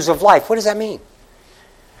the issues of life. What does that mean?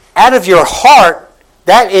 Out of your heart,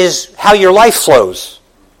 that is how your life flows.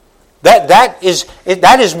 That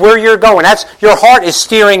is where you're going. Your heart is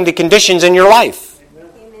steering the conditions in your life.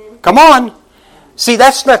 Amen. Come on. See,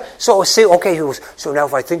 that's not... So now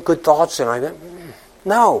if I think good thoughts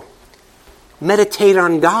no. Meditate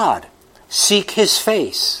on God. Seek His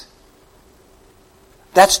face.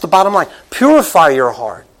 That's the bottom line. Purify your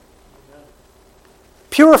heart.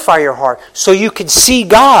 Purify your heart so you can see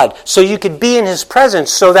God, so you can be in His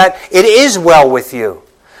presence, so that it is well with you.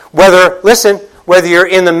 Whether you're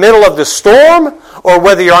in the middle of the storm or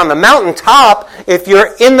whether you're on the mountaintop, if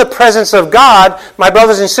you're in the presence of God, my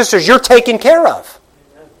brothers and sisters, you're taken care of.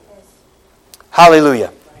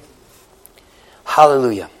 Hallelujah.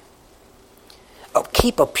 Hallelujah. Oh,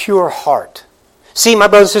 keep a pure heart. See, my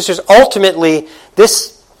brothers and sisters, ultimately,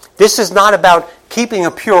 this is not about keeping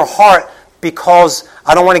a pure heart because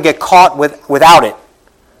I don't want to get caught without it,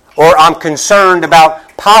 or I'm concerned about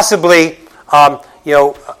possibly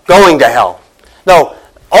going to hell. No,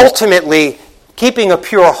 ultimately, keeping a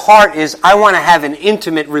pure heart is I want to have an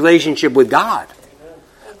intimate relationship with God.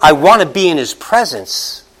 I want to be in His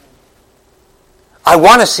presence. I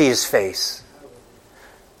want to see His face.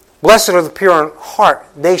 Blessed are the pure in heart,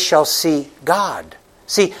 they shall see God.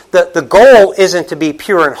 See, the goal isn't to be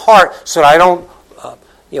pure in heart so that I don't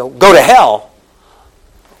go to hell.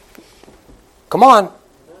 Come on.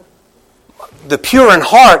 The pure in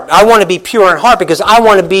heart, I want to be pure in heart because I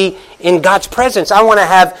want to be in God's presence. I want to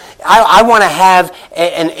have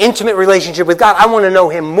an intimate relationship with God. I want to know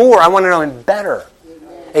Him more. I want to know Him better.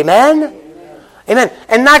 Amen? Amen? Amen.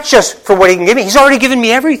 And not just for what He can give me. He's already given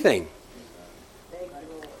me everything.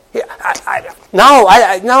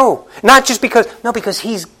 No. Not just because... No, because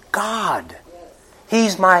He's God.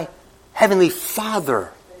 He's my Heavenly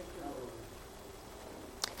Father.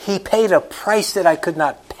 He paid a price that I could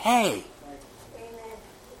not pay.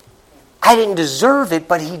 I didn't deserve it,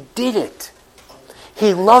 but He did it.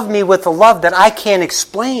 He loved me with a love that I can't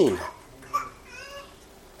explain.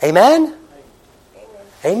 Amen?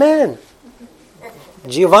 Amen.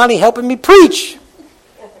 Giovanni helping me preach.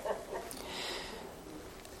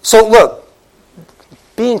 So look,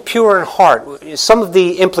 being pure in heart, some of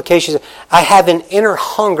the implications, I have an inner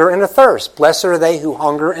hunger and a thirst. Blessed are they who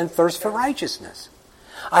hunger and thirst for righteousness.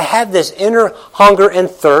 I have this inner hunger and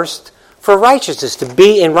thirst for righteousness, to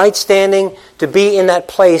be in right standing, to be in that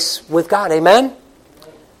place with God. Amen?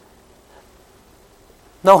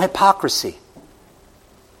 No hypocrisy.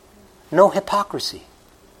 No hypocrisy.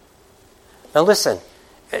 Now listen,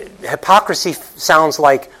 hypocrisy sounds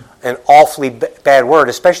like an awfully bad word,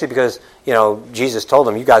 especially because, Jesus told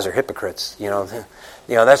them, you guys are hypocrites.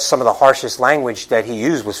 That's some of the harshest language that He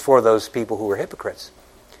used was for those people who were hypocrites.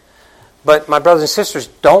 But my brothers and sisters,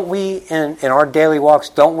 don't we, in our daily walks,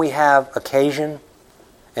 don't we have occasion,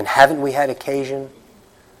 and haven't we had occasion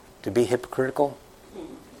to be hypocritical?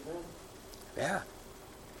 Yeah.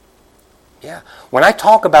 Yeah. When I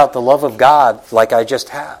talk about the love of God like I just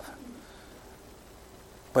have,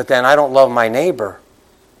 but then I don't love my neighbor,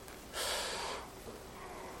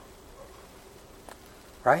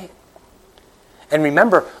 right? And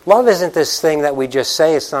remember, love isn't this thing that we just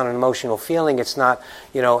say. It's not an emotional feeling. It's not,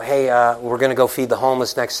 hey, we're going to go feed the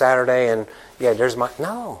homeless next Saturday, and there's my...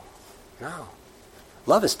 No.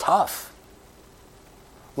 Love is tough.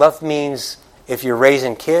 Love means if you're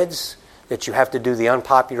raising kids, that you have to do the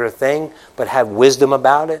unpopular thing, but have wisdom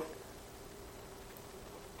about it.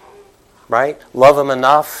 Right? Love them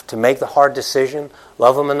enough to make the hard decision.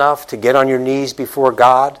 Love them enough to get on your knees before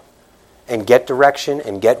God and get direction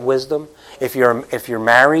and get wisdom. If you're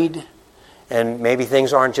married and maybe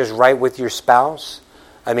things aren't just right with your spouse,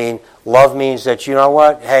 love means that, you know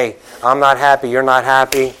what? Hey, I'm not happy, you're not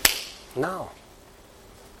happy. No.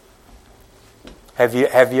 Have you?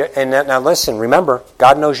 And now listen, remember,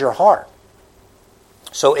 God knows your heart.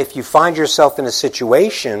 So if you find yourself in a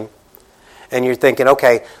situation and you're thinking,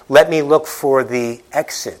 okay, let me look for the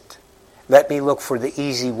exit. Let me look for the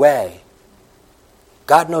easy way.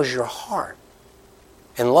 God knows your heart.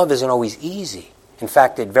 And love isn't always easy. In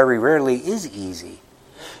fact, it very rarely is easy.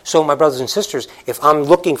 So my brothers and sisters, if I'm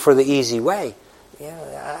looking for the easy way,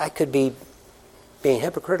 I could be being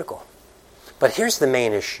hypocritical. But here's the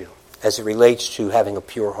main issue as it relates to having a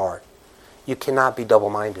pure heart. You cannot be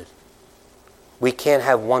double-minded. We can't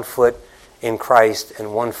have one foot in Christ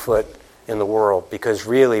and one foot in the world, because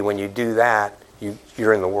really when you do that,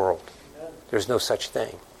 you're in the world. There's no such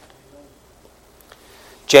thing.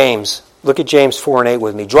 James, look at James 4:8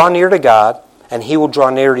 with me. Draw near to God, and He will draw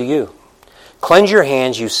near to you. Cleanse your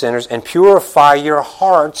hands, you sinners, and purify your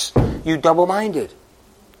hearts, you double-minded.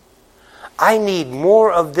 I need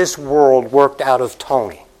more of this world worked out of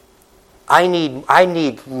Tony. I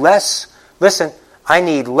need less, listen, I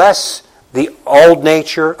need less the old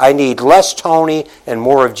nature. I need less Tony and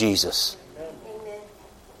more of Jesus. Amen.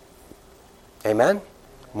 Amen?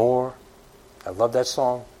 More. I love that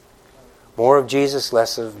song. More of Jesus,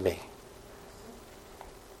 less of me.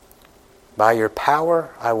 By your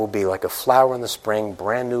power, I will be like a flower in the spring,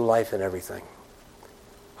 brand new life and everything.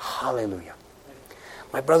 Hallelujah.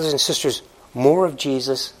 My brothers and sisters, more of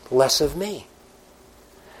Jesus, less of me.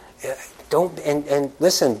 And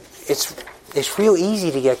listen, It's real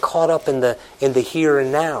easy to get caught up in the here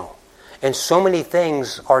and now. And so many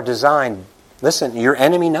things are designed. Listen, your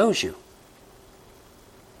enemy knows you.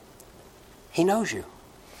 He knows you.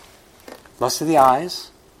 Lust of the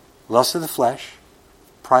eyes, lust of the flesh,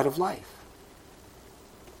 pride of life.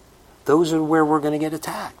 Those are where we're going to get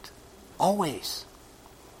attacked. Always.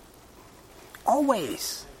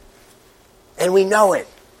 Always. And we know it.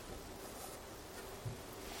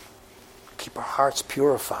 Keep our hearts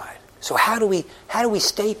purified. So how do we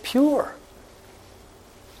stay pure?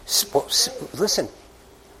 Listen,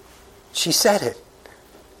 she said it.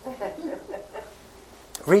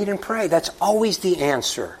 Read and pray. That's always the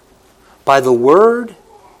answer. By the Word.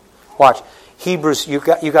 Watch. Hebrews, you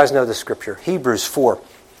guys know the scripture. Hebrews 4,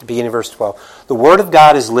 beginning of verse 12. The Word of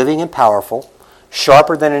God is living and powerful,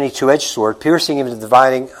 sharper than any two-edged sword, piercing even to the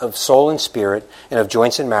dividing of soul and spirit, and of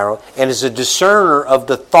joints and marrow, and is a discerner of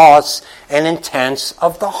the thoughts and intents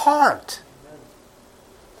of the heart.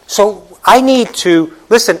 So I need to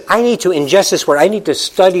ingest this Word. I need to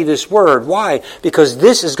study this Word. Why? Because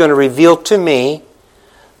this is going to reveal to me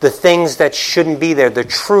the things that shouldn't be there, the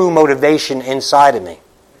true motivation inside of me.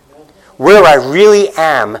 Where I really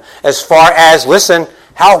am as far as, listen,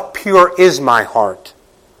 how pure is my heart?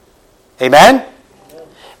 Amen?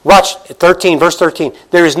 Watch 13, verse 13.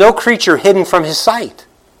 There is no creature hidden from His sight,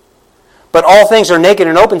 but all things are naked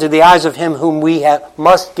and open to the eyes of Him whom we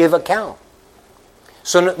must give account.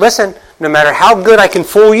 So listen, no matter how good I can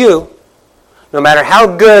fool you, no matter how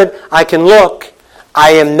good I can look,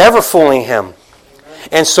 I am never fooling Him.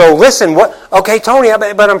 And so listen, okay, Tony,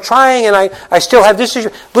 but I'm trying and I still have this issue.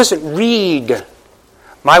 Listen, read.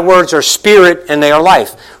 My words are spirit and they are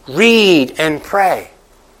life. Read and pray.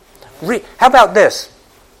 Read. How about this?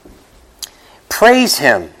 Praise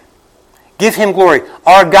Him. Give Him glory.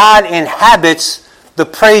 Our God inhabits the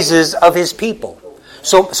praises of His people.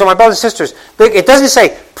 So my brothers and sisters, it doesn't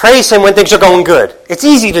say praise Him when things are going good. It's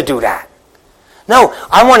easy to do that. No,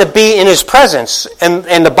 I want to be in His presence.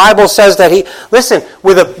 And the Bible says that listen,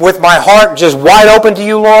 with my heart just wide open to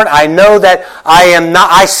you, Lord, I know that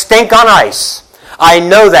I stink on ice. I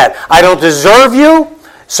know that. I don't deserve you.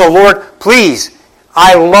 So Lord, please,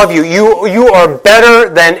 I love you. You are better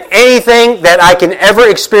than anything that I can ever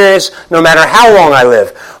experience, no matter how long I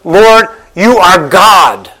live. Lord, you are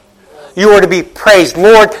God. You are to be praised.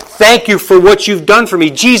 Lord, thank you for what you've done for me.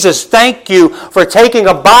 Jesus, thank you for taking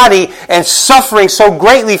a body and suffering so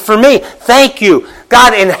greatly for me. Thank you.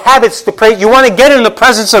 God inhabits the praise. You want to get in the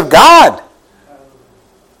presence of God.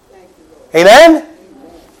 Amen?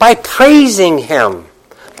 By praising Him.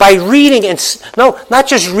 By reading, not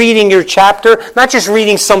just reading your chapter, not just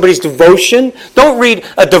reading somebody's devotion. Don't read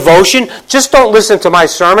a devotion. Just don't listen to my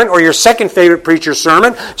sermon or your second favorite preacher's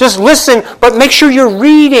sermon. Just listen, but make sure you're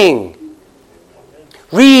reading.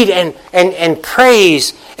 Read and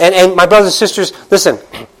praise. And my brothers and sisters, listen.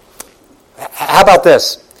 How about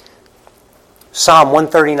this? Psalm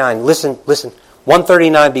 139. Listen.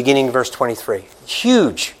 139 beginning verse 23.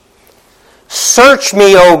 Huge. Search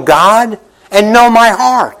me, O God, and know my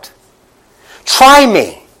heart. Try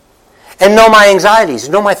me and know my anxieties,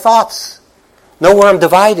 know my thoughts, know where I'm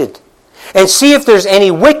divided. And see if there's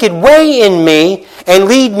any wicked way in me and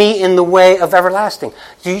lead me in the way of everlasting.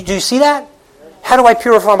 Do you see that? How do I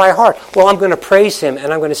purify my heart? Well, I'm going to praise Him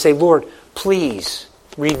and I'm going to say, Lord, please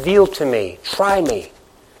reveal to me, try me.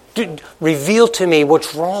 Reveal to me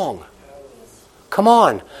what's wrong. Come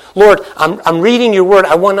on. Lord, I'm reading your word.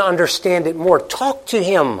 I want to understand it more. Talk to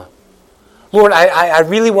Him. Lord, I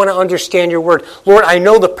really want to understand your word. Lord, I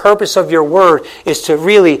know the purpose of your word is to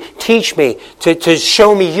really teach me, to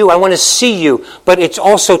show me you. I want to see you, but it's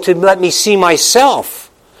also to let me see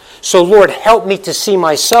myself. So, Lord, help me to see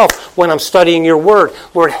myself when I'm studying your word.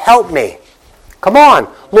 Lord, help me. Come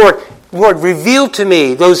on. Lord, reveal to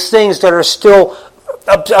me those things that are still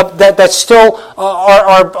that still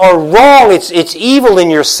are wrong. It's evil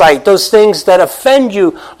in your sight. Those things that offend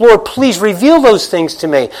you. Lord, please reveal those things to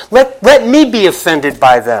me. Let me be offended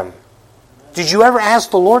by them. Did you ever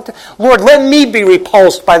ask the Lord? Lord, let me be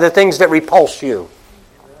repulsed by the things that repulse you.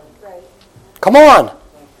 Come on.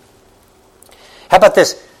 How about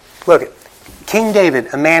this? Look, King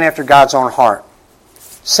David, a man after God's own heart,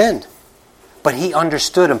 sinned. But he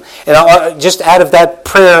understood Him. And just out of that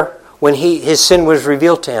prayer, when his sin was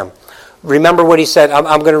revealed to him, remember what he said.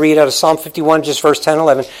 I'm going to read out of Psalm 51, just verse 10 and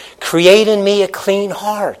 11. Create in me a clean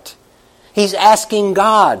heart. He's asking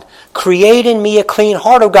God, create in me a clean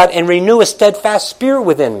heart, O God, and renew a steadfast spirit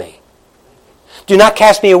within me. Do not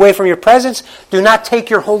cast me away from your presence. Do not take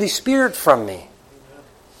your Holy Spirit from me.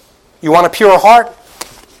 You want a pure heart?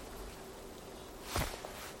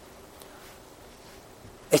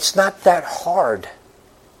 It's not that hard.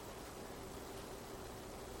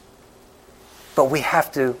 But we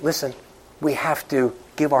have to, listen, we have to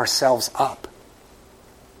give ourselves up.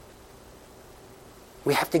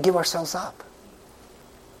 We have to give ourselves up.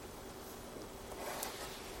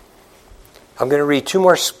 I'm going to read two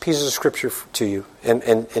more pieces of scripture to you, and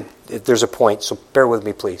there's a point, so bear with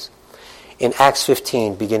me, please. In Acts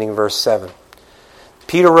 15, beginning verse 7.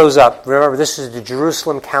 Peter rose up. Remember, this is the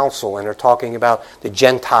Jerusalem Council, and they're talking about the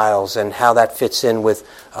Gentiles and how that fits in with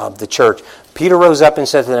the church. Peter rose up and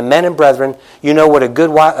said to them, "Men and brethren, you know what a good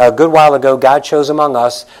while ago God chose among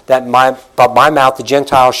us, that by my mouth the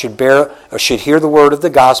Gentiles should hear the word of the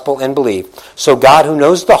gospel and believe. So God, who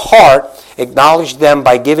knows the heart, acknowledged them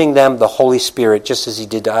by giving them the Holy Spirit, just as He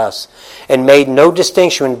did to us, and made no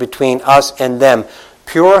distinction between us and them,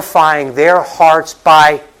 purifying their hearts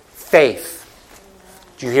by faith."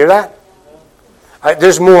 Do you hear that?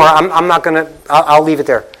 There's more. I'm not going to. I'll leave it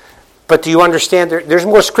there. But do you understand? There's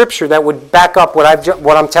more scripture that would back up what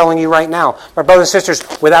I'm telling you right now, my brothers and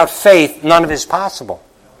sisters. Without faith, none of it is possible.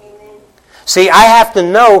 Amen. See, I have to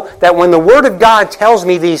know that when the Word of God tells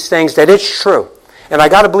me these things, that it's true, and I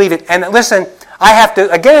got to believe it. And listen, I have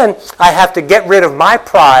to get rid of my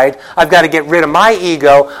pride. I've got to get rid of my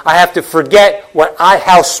ego. I have to forget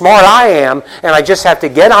how smart I am, and I just have to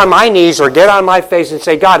get on my knees or get on my face and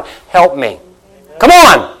say, "God, help me." Come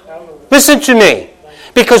on, listen to me.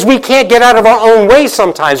 Because we can't get out of our own way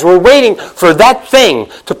sometimes. We're waiting for that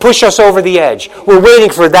thing to push us over the edge. We're waiting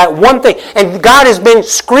for that one thing. And God has been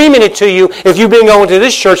screaming it to you if you've been going to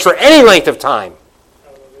this church for any length of time.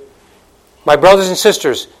 My brothers and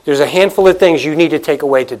sisters, there's a handful of things you need to take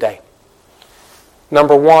away today.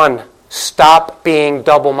 Number one, stop being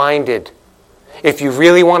double-minded. If you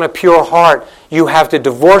really want a pure heart, you have to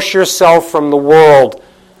divorce yourself from the world.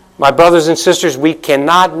 My brothers and sisters, we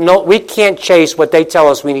can't chase what they tell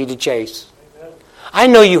us we need to chase. I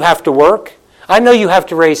know you have to work. I know you have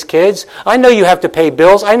to raise kids. I know you have to pay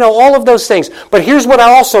bills. I know all of those things. But here's what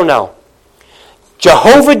I also know.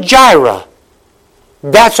 Jehovah Jireh,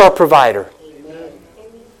 that's our provider.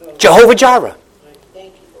 Jehovah Jireh.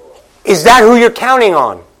 Is that who you're counting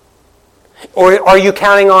on? Or are you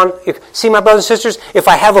counting on... See, my brothers and sisters, if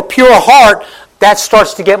I have a pure heart, that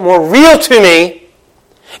starts to get more real to me.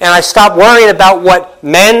 And I stop worrying about what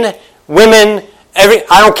men, women,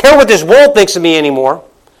 I don't care what this world thinks of me anymore.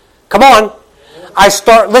 Come on. I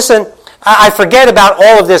forget about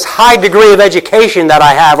all of this high degree of education that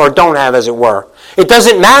I have or don't have, as it were. It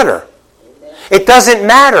doesn't matter. It doesn't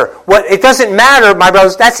matter. It doesn't matter, my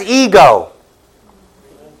brothers. That's ego.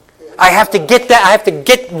 I have to get that. I have to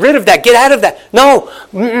get rid of that. Get out of that. No.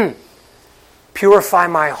 Purify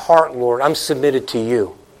my heart, Lord. I'm submitted to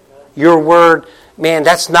you. Your word... Man,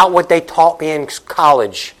 that's not what they taught me in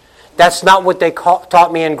college. That's not what they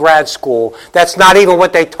taught me in grad school. That's not even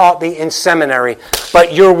what they taught me in seminary.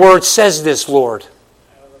 But your word says this, Lord.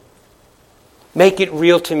 Make it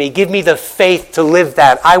real to me. Give me the faith to live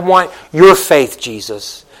that. I want your faith,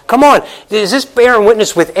 Jesus. Come on. Is this bearing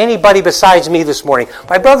witness with anybody besides me this morning?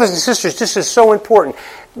 My brothers and sisters, this is so important.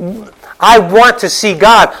 I want to see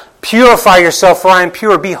God. Purify yourself, for I am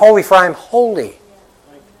pure. Be holy, for I am holy.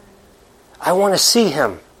 I want to see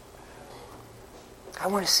Him. I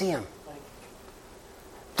want to see Him.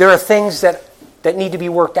 There are things that need to be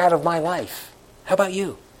worked out of my life. How about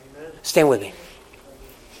you? Amen. Stand with me.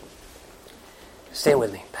 Stand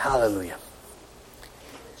with me. Hallelujah.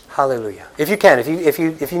 Hallelujah. If you can, if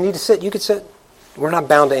you need to sit, you can sit. We're not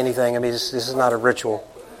bound to anything. I mean, this is not a ritual.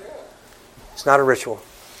 It's not a ritual.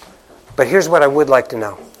 But here's what I would like to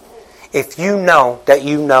know. If you know that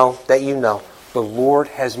you know that you know, the Lord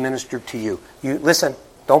has ministered to you. You listen,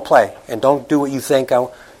 don't play, and don't do what you think.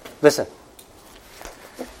 Listen.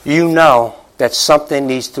 You know that something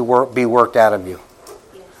needs to be worked out of you.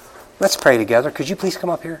 Let's pray together. Could you please come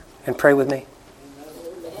up here and pray with me?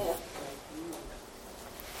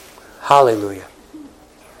 Hallelujah.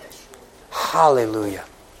 Hallelujah.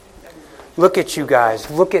 Look at you guys.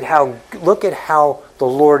 Look at how the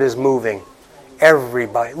Lord is moving.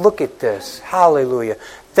 Everybody, look at this. Hallelujah.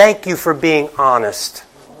 Thank you for being honest.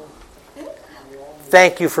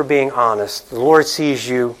 Thank you for being honest. The Lord sees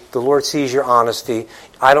you. The Lord sees your honesty.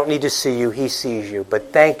 I don't need to see you. He sees you.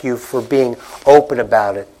 But thank you for being open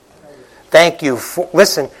about it. Thank you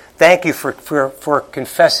thank you for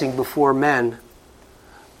confessing before men.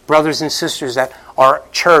 Brothers and sisters that are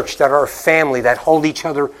church, that are family, that hold each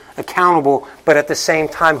other accountable, but at the same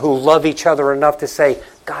time who love each other enough to say,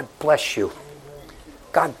 God bless you.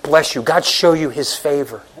 God bless you. God show you His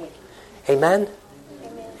favor. Amen?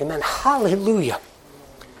 Amen. Hallelujah.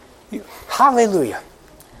 Hallelujah.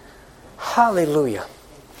 Hallelujah.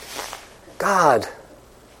 God,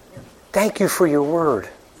 thank you for your word.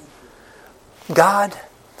 God,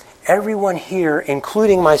 everyone here,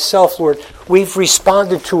 including myself, Lord, we've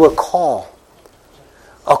responded to a call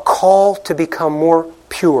to become more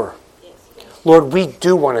pure. Lord, we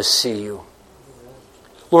do want to see you.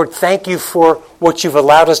 Lord, thank you for what you've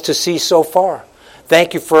allowed us to see so far.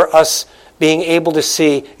 Thank you for us being able to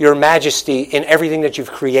see your majesty in everything that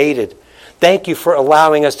you've created. Thank you for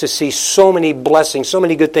allowing us to see so many blessings, so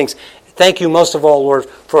many good things. Thank you most of all, Lord,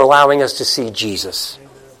 for allowing us to see Jesus.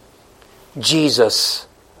 Jesus,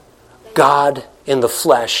 God in the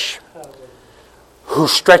flesh, who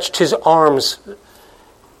stretched his arms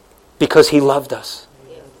because he loved us,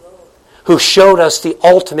 who showed us the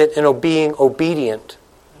ultimate in being obedient.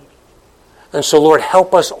 And so, Lord,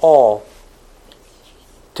 help us all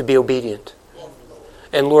to be obedient.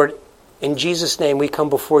 And Lord, in Jesus' name, we come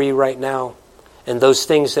before you right now. And those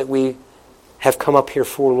things that we have come up here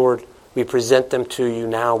for, Lord, we present them to you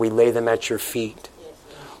now. We lay them at your feet.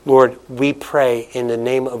 Lord, we pray in the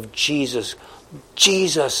name of Jesus.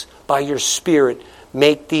 Jesus, by your Spirit,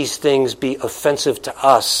 make these things be offensive to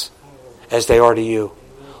us as they are to you.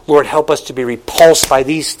 Lord, help us to be repulsed by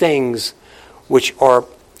these things which are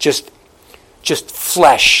just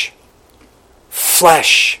flesh.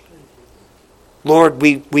 Flesh. Lord,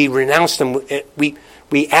 we renounce them.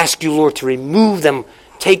 We ask you, Lord, to remove them.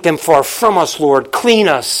 Take them far from us, Lord. Clean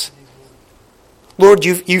us. Lord,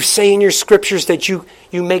 you say in your scriptures that you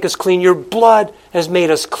make us clean. Your blood has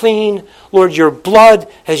made us clean. Lord, your blood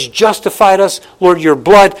has justified us. Lord, your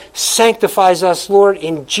blood sanctifies us. Lord,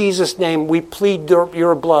 in Jesus' name, we plead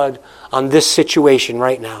your blood on this situation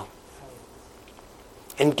right now.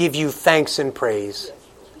 And give you thanks and praise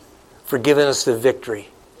for giving us the victory.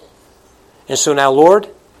 And so now, Lord,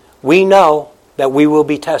 we know that we will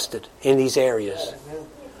be tested in these areas.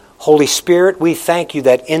 Holy Spirit, we thank you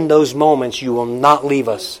that in those moments you will not leave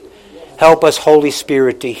us. Help us, Holy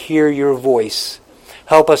Spirit, to hear your voice.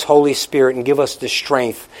 Help us, Holy Spirit, and give us the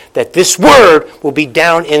strength that this word will be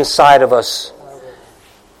down inside of us.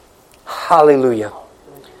 Hallelujah.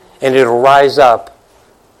 And it'll rise up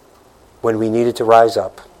when we need it to rise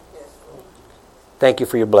up. Thank you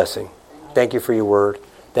for your blessing. Thank you for your word.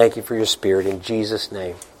 Thank you for your Spirit. In Jesus'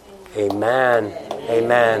 name. Amen.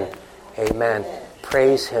 Amen. Amen.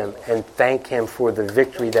 Praise him and thank him for the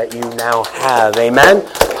victory that you now have. Amen?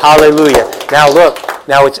 Hallelujah. Now look,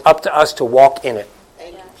 now it's up to us to walk in it.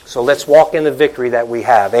 So let's walk in the victory that we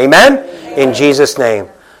have. Amen? In Jesus' name.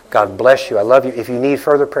 God bless you. I love you. If you need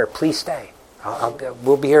further prayer, please stay.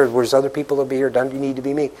 We'll be here. There's other people that will be here. Don't you need to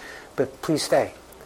be me. But please stay.